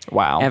track.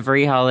 Wow.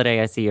 Every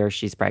holiday I see her,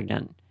 she's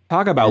pregnant.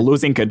 Talk about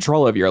losing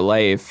control of your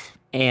life.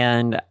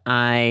 And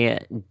they're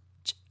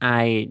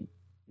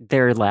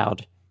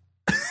loud.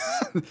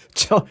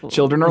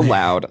 Children are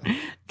loud.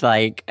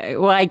 Like,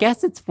 well, I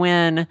guess it's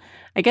when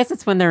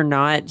they're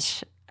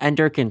not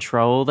under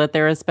control that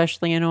they're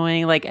especially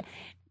annoying. Like,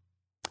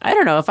 I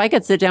don't know, if I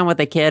could sit down with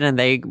a kid and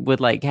they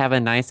would like have a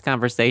nice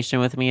conversation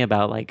with me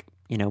about like,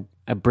 you know,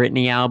 a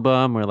Britney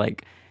album or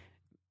like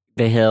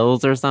The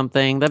Hills or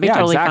something, that'd be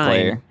totally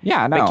fine.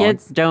 Yeah, no. But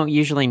kids don't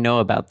usually know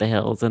about The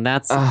Hills, and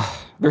that's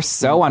they're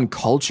so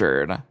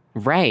uncultured.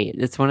 Right.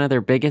 It's one of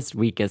their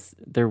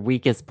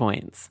weakest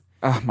points.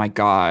 Oh my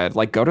God.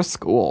 Like, go to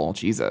school.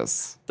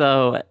 Jesus.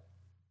 So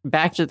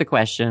back to the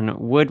question,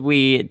 would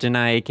we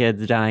deny a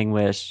kid's dying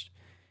wish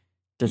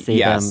to see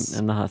them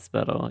in the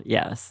hospital?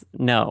 Yes.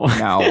 No.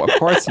 No, of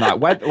course not.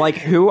 What? Like,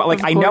 who?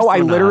 Like, I know I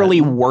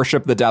literally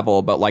worship the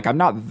devil, but like, I'm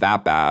not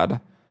that bad.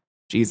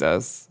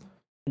 Jesus.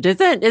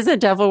 Isn't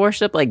devil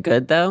worship like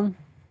good though?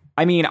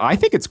 I mean, I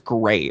think it's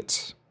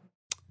great.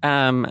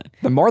 The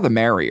more the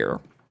merrier.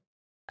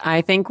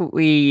 I think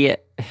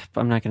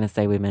I'm not going to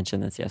say we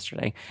mentioned this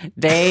yesterday.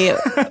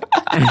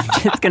 I'm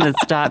just going to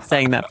stop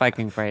saying that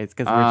fucking phrase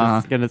because we're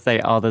just going to say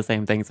all the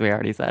same things we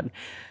already said.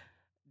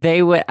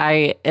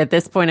 At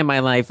this point in my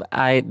life,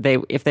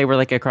 if they were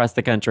like across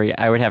the country,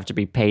 I would have to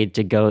be paid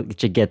to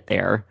get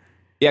there.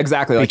 Yeah,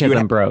 exactly. Like, because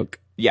I'm broke.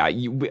 Yeah,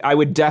 I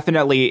would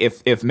definitely,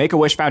 if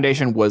Make-A-Wish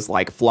Foundation was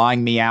like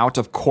flying me out,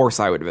 of course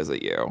I would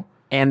visit you.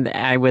 And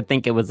I would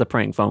think it was a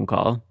prank phone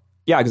call.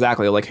 Yeah,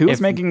 exactly. Like, who's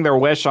making their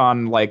wish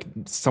on, like,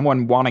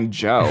 someone wanting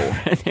Joe?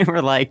 They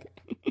were like,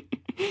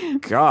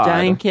 God.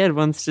 Dying kid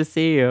wants to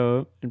see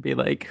you. And be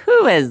like,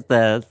 who is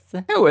this?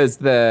 Who is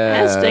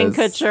this? Ashton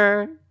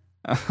Kutcher.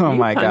 Oh,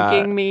 my God.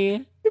 Punking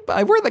me?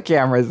 Where the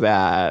camera's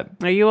at?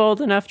 Are you old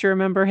enough to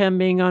remember him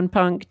being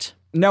unpunked?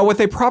 No, what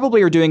they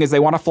probably are doing is they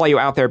want to fly you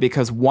out there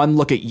because one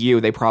look at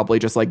you, they probably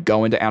just, like,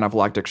 go into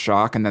anaphylactic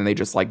shock and then they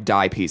just, like,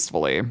 die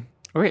peacefully.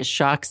 Or it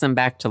shocks them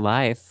back to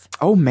life.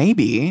 Oh,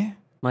 maybe.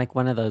 Like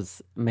one of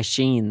those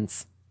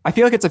machines. I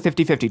feel like it's a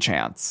 50-50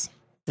 chance.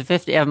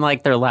 I'm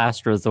like their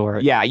last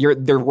resort. Yeah,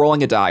 they're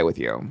rolling a die with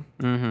you.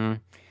 Mm-hmm.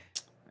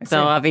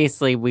 So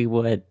obviously we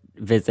would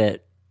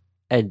visit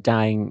a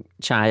dying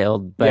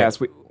child, but yes,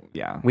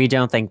 we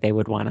don't think they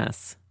would want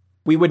us.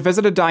 We would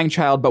visit a dying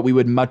child, but we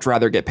would much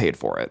rather get paid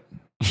for it.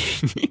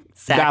 Exactly.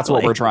 That's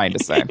what we're trying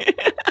to say.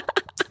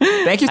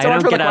 Thank you so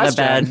much for the question. I don't get out of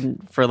bed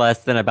for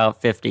less than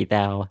about 50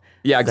 thou.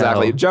 Yeah,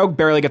 exactly. So. Joe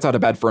barely gets out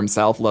of bed for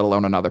himself, let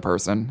alone another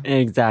person.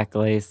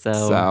 Exactly.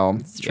 So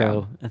it's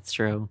true. Yeah. It's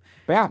true.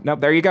 But yeah, no,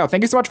 there you go.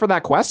 Thank you so much for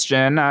that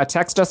question.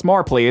 Text us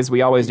more, please.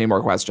 We always need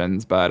more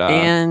questions. But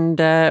and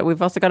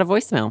we've also got a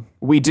voicemail.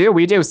 We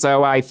do.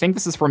 So I think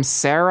this is from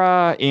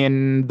Sarah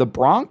in the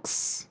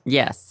Bronx.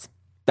 Yes.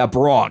 The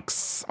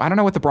Bronx. I don't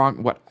know what the Bronx.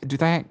 What do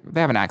they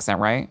have an accent,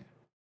 right?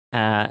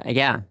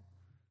 Yeah.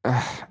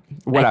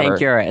 Whatever. I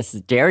think you're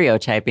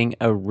stereotyping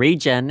a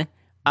region,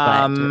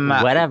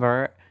 but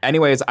whatever.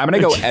 Anyways, I'm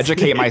going to go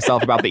educate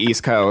myself about the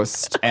East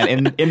Coast.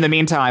 And in the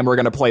meantime, we're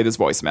going to play this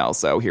voicemail.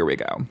 So here we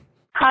go.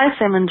 Hi,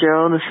 Sam and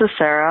Joe. This is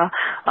Sarah.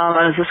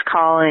 I was just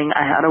calling.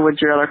 I had a would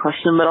you rather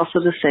question, but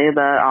also to say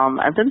that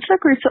I've been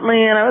sick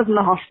recently and I was in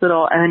the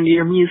hospital, and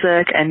your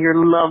music and your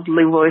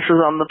lovely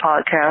voices on the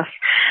podcast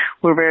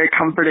were very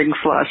comforting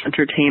 /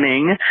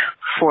 entertaining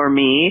for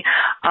me.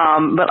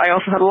 But I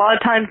also had a lot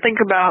of time to think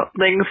about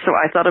things, so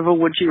I thought of a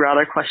would you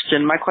rather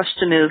question. My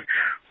question is,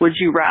 would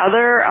you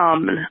rather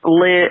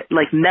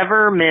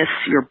never miss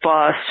your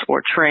bus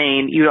or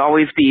train? You'd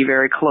always be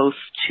very close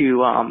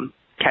to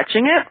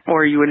catching it,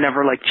 or you would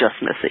never just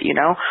miss it,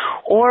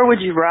 Or would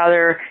you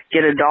rather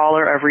get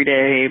 $1 every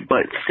day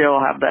but still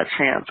have that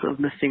chance of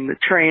missing the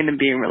train and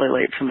being really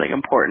late for something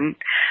important?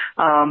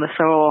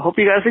 So I hope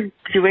you guys are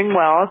doing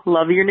well.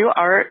 Love your new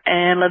art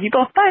and love you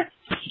both. Bye.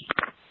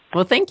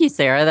 Well, thank you,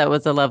 Sarah. That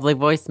was a lovely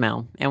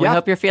voicemail. And we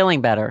hope you're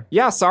feeling better.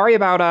 Yeah, sorry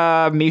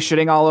about me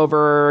shitting all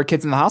over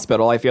kids in the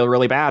hospital. I feel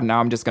really bad. Now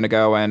I'm just going to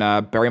go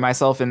and bury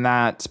myself in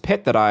that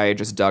pit that I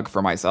just dug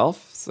for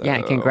myself. So.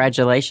 Yeah,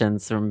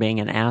 congratulations from being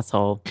an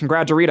asshole.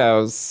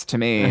 Congraturitos to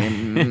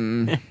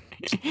me.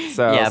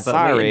 So, yeah, but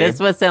sorry. This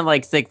was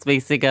sent 6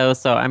 weeks ago,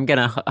 so I'm going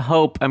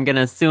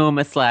to assume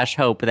 /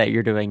 hope that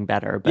you're doing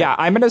better. But yeah,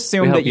 I'm going to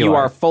assume that you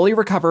are fully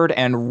recovered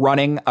and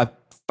running a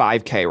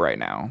 5K right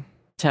now.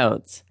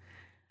 Totes.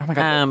 Oh my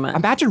God.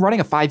 Imagine running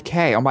a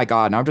 5K. Oh my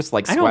God. Now I'm just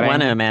sweating. I don't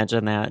want to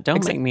imagine that.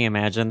 Don't make me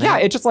imagine that. Yeah,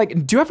 it's just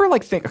do you ever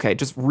think, okay,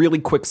 just really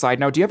quick side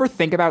note. Do you ever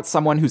think about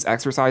someone who's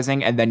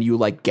exercising and then you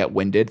get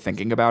winded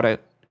thinking about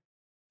it?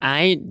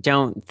 I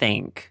don't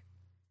think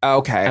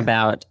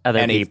about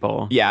other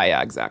people.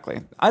 Yeah,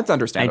 exactly. That's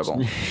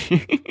understandable.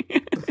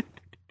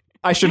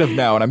 I should have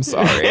known. I'm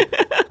sorry.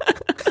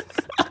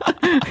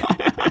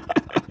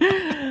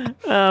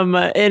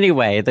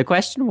 Anyway, the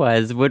question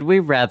was, would we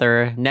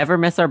rather never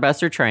miss our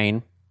bus or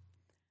train,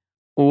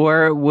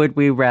 or would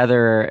we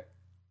rather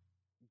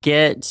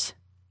get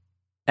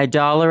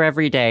 $1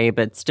 every day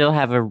but still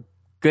have a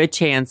good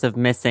chance of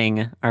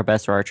missing our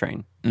bus or our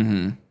train?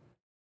 Mm-hmm.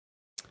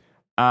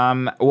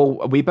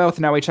 Well, we both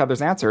know each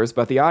other's answers,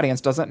 but the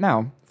audience doesn't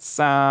know.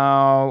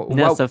 So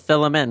so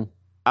fill them in.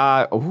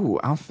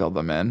 I'll fill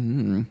them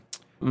in.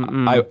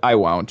 I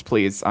won't.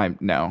 Please,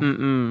 no.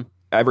 Mm-mm.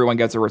 Everyone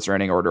gets a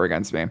restraining order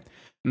against me.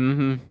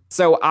 Mm-hmm.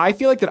 So I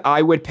feel that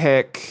I would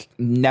pick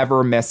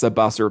never miss a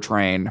bus or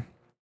train,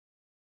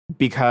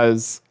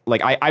 because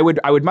I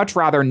would much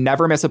rather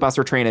never miss a bus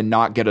or train and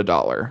not get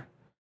 $1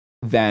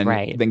 than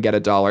get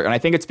 $1. And I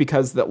think it's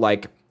because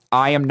that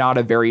I am not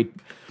a very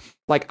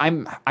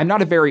I'm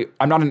not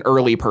an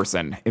early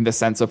person in the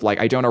sense of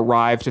I don't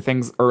arrive to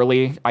things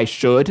early. I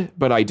should,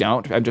 but I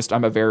don't.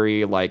 I'm a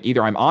very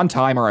either I'm on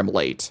time or I'm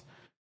late.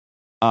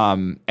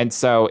 And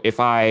so if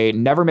I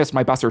never miss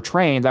my bus or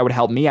train, that would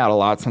help me out a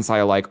lot, since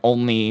I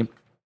only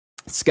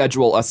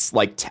schedule us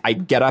I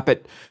get up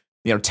at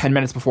 10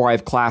 minutes before I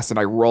have class and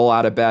I roll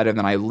out of bed and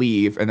then I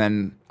leave and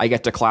then I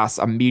get to class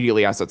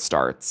immediately as it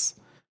starts.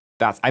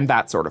 I'm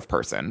that sort of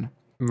person.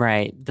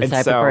 Right. The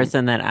type of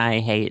person that I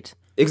hate.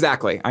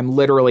 Exactly. I'm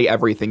literally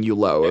everything you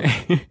loathe.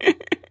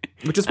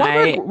 Which is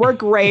why we're a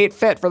great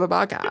fit for the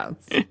podcast.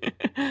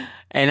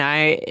 And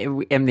I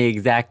am the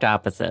exact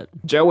opposite.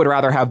 Joe would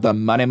rather have the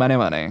money.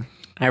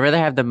 I'd rather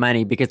have the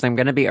money because I'm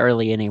going to be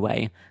early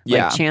anyway.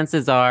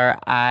 Chances are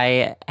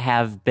I'm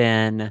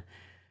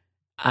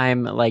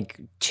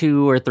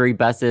 2 or 3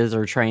 buses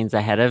or trains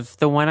ahead of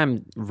the one I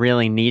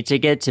really need to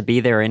get to be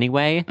there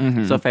anyway.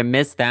 Mm-hmm. So if I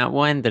miss that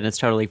one, then it's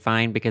totally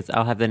fine because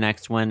I'll have the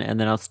next one and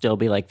then I'll still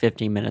be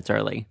 15 minutes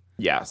early.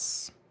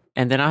 Yes.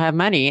 And then I'll have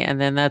money.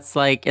 And then that's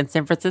in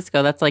San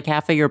Francisco, that's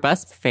half of your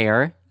bus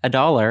fare,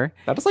 $1.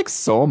 That is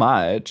so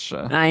much.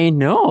 I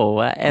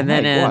know. And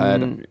then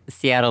in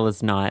Seattle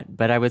is not,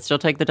 but I would still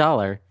take the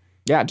 $1.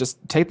 Yeah, just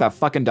take that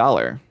fucking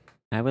 $1.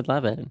 I would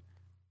love it.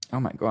 Oh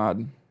my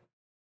God.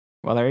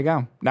 Well, there you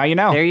go. Now you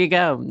know. There you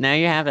go. Now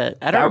you have it.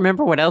 I don't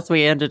remember what else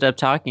we ended up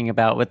talking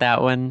about with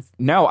that one.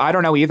 No, I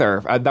don't know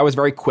either. That was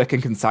very quick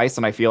and concise,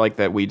 and I feel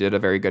that we did a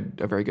very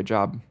good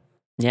job.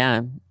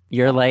 Yeah.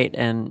 You're late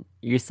and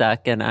you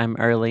suck, and I'm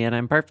early and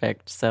I'm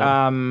perfect. So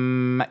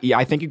yeah,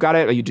 I think you got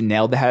it. You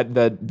nailed the head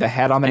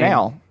on the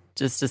nail.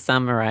 just to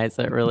summarize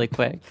it really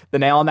quick. The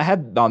nail on the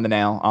head, on the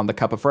nail, on the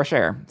cup of fresh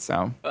air.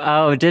 So.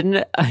 Oh,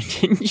 didn't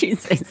you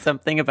say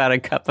something about a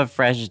cup of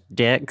fresh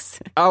dicks?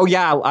 Oh,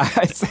 yeah.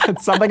 I said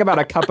something about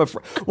a cup of...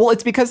 Well,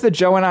 it's because that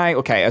Joe and I...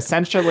 Okay,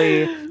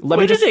 essentially...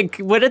 What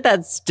did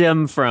that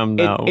stem from,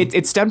 though?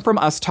 It stemmed from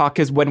us talk,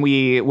 because when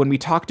we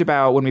talked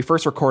about... When we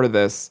first recorded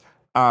this,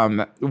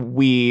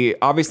 we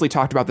obviously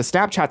talked about the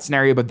Snapchat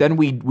scenario, but then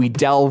we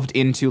delved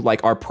into,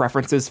 like, our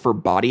preferences for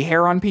body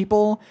hair on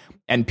people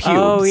and pubes.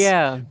 Oh,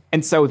 yeah.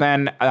 And so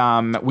then...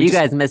 you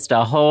guys missed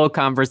a whole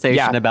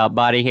conversation about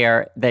body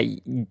hair.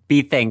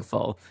 Be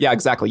thankful. Yeah,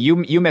 exactly.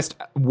 You missed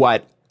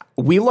what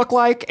we look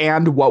like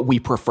and what we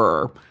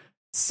prefer.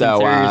 So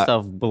consider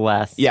yourself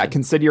blessed. Yeah,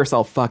 consider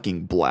yourself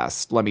fucking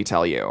blessed, let me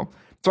tell you.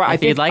 So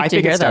if you'd like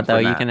to hear that, though,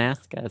 you can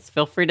ask us.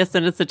 Feel free to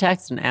send us a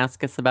text and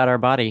ask us about our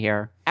body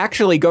hair.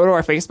 Actually, go to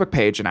our Facebook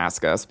page and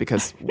ask us,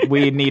 because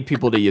we need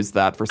people to use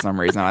that for some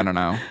reason. I don't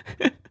know.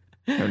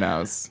 Who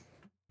knows?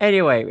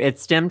 Anyway, it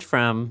stemmed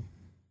from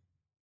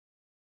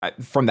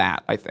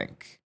that, I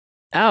think.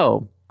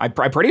 Oh. I'm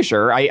pretty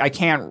sure. I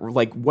can't,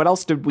 like, what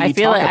else did we talk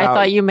about?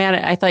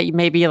 I thought you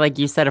maybe, like,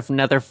 you said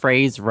another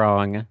phrase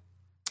wrong.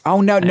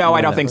 Oh, no,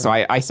 I don't think so.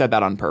 I said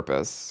that on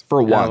purpose.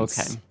 For once.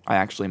 Okay. I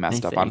actually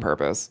messed up on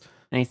purpose.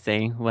 I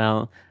see.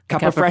 Well,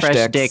 cup of fresh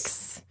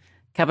dicks.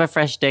 Cup of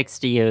fresh dicks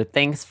to you.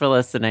 Thanks for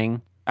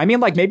listening. I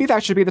mean, like, maybe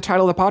that should be the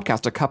title of the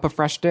podcast, A Cup of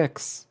Fresh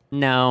Dicks.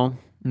 No.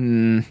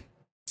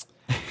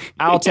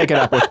 I'll take it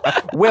up with...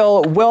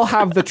 We'll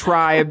have the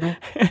tribe.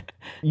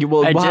 You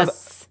will...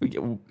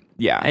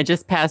 Yeah. I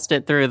just passed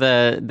it through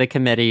the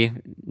committee.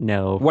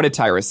 No. What did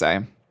Tyra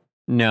say?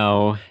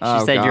 No. She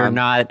said you're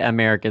not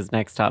America's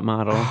Next Top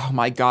Model. Oh,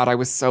 my God. I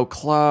was so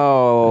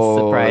close.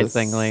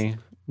 Surprisingly.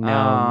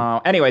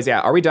 No. Anyways, yeah.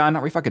 Are we done?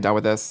 Are we fucking done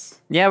with this?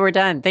 Yeah, we're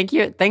done. Thank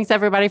you. Thanks,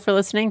 everybody, for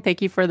listening.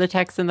 Thank you for the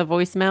texts and the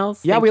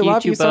voicemails. Yeah, we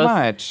love you so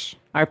much.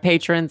 Our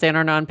patrons and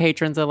our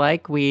non-patrons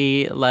alike.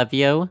 We love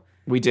you.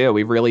 We do.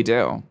 We really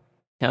do.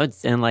 No,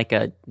 it's in like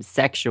a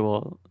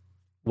sexual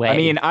way. I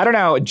mean, I don't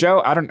know.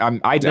 Joe, I don't.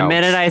 The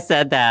minute I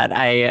said that,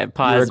 I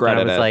paused and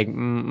I was like,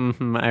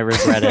 I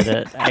regretted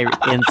it. I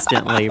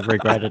instantly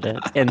regretted it.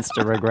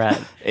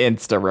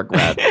 Insta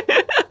regret.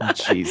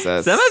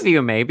 Jesus. Some of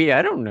you maybe.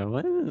 I don't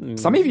know.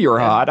 Some of you are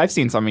hot. I've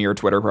seen some of your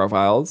Twitter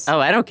profiles. Oh,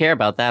 I don't care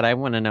about that. I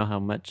want to know how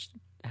much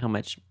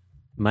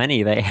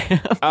money they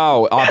have.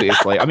 Oh,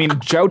 obviously. I mean,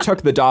 Joe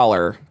took the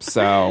 $1,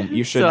 so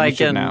you should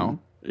know.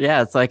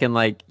 Yeah, so I can,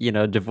 like,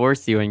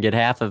 divorce you and get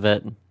half of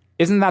it.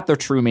 Isn't that the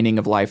true meaning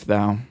of life,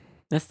 though?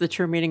 That's the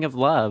true meaning of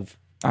love.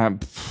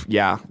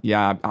 Yeah.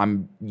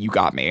 You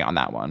got me on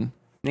that one.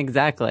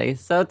 Exactly.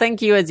 So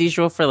thank you, as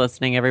usual, for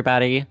listening,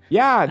 everybody.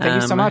 Yeah,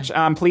 thank you so much.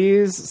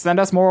 Please send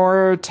us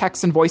more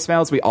texts and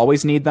voicemails. We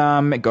always need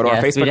them. Go to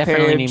our Facebook page. We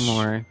definitely need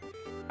more.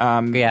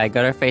 Go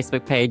to our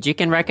Facebook page. You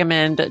can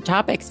recommend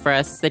topics for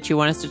us that you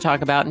want us to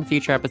talk about in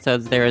future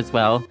episodes there as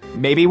well.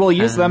 Maybe we'll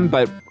use them,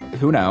 but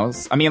who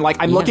knows? I mean, like,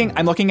 I'm looking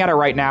at it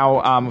right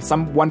now.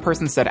 One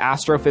person said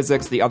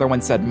astrophysics. The other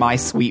one said My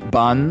Sweet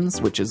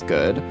Buns, which is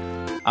good.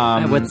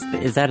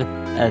 Is that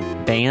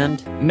a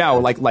band? No,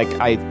 like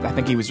I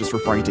think he was just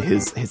referring to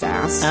his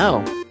ass.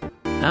 Oh.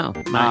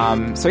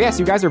 So yes,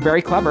 you guys are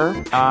very clever.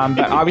 But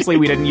obviously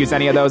we didn't use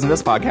any of those in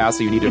this podcast,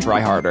 so you need to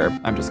try harder.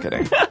 I'm just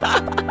kidding.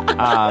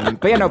 But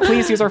yeah, no,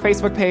 please use our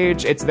Facebook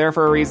page. It's there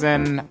for a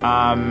reason.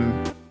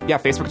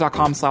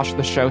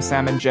 Facebook.com/the show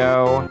Sam and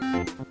Joe,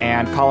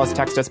 and call us,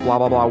 text us, blah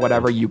blah blah,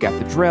 whatever. You get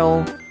the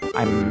drill.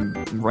 I'm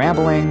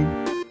rambling.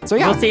 So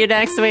yeah, we'll see you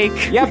next week.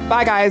 Yep.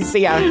 Bye guys.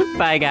 See ya.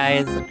 Bye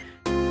guys.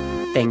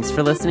 Thanks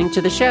for listening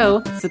to the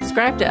show.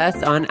 Subscribe to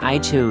us on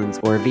iTunes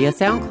or via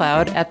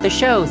SoundCloud at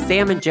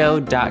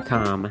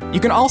theshowsamandjoe.com. You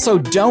can also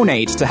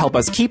donate to help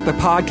us keep the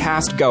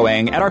podcast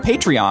going at our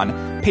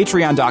Patreon,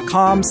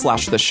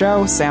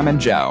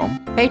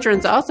 patreon.com/theshowsamandjoe.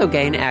 Patrons also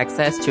gain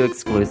access to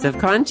exclusive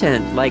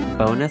content like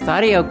bonus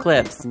audio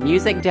clips,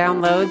 music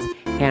downloads,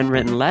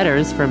 handwritten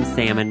letters from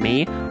Sam and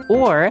me,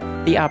 or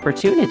the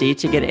opportunity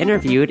to get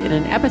interviewed in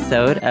an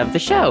episode of the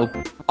show.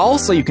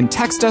 Also, you can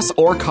text us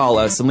or call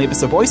us and leave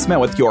us a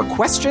voicemail with your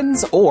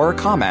questions or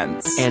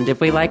comments. And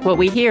if we like what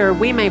we hear,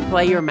 we may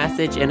play your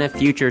message in a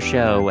future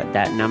show.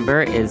 That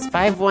number is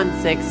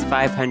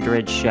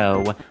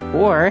 516-500-SHOW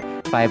or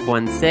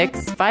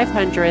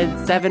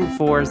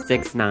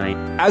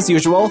 516-500-7469. As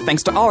usual,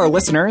 thanks to all our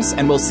listeners,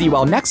 and we'll see you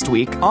all next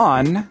week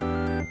on...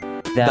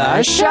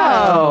 The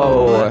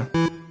Show!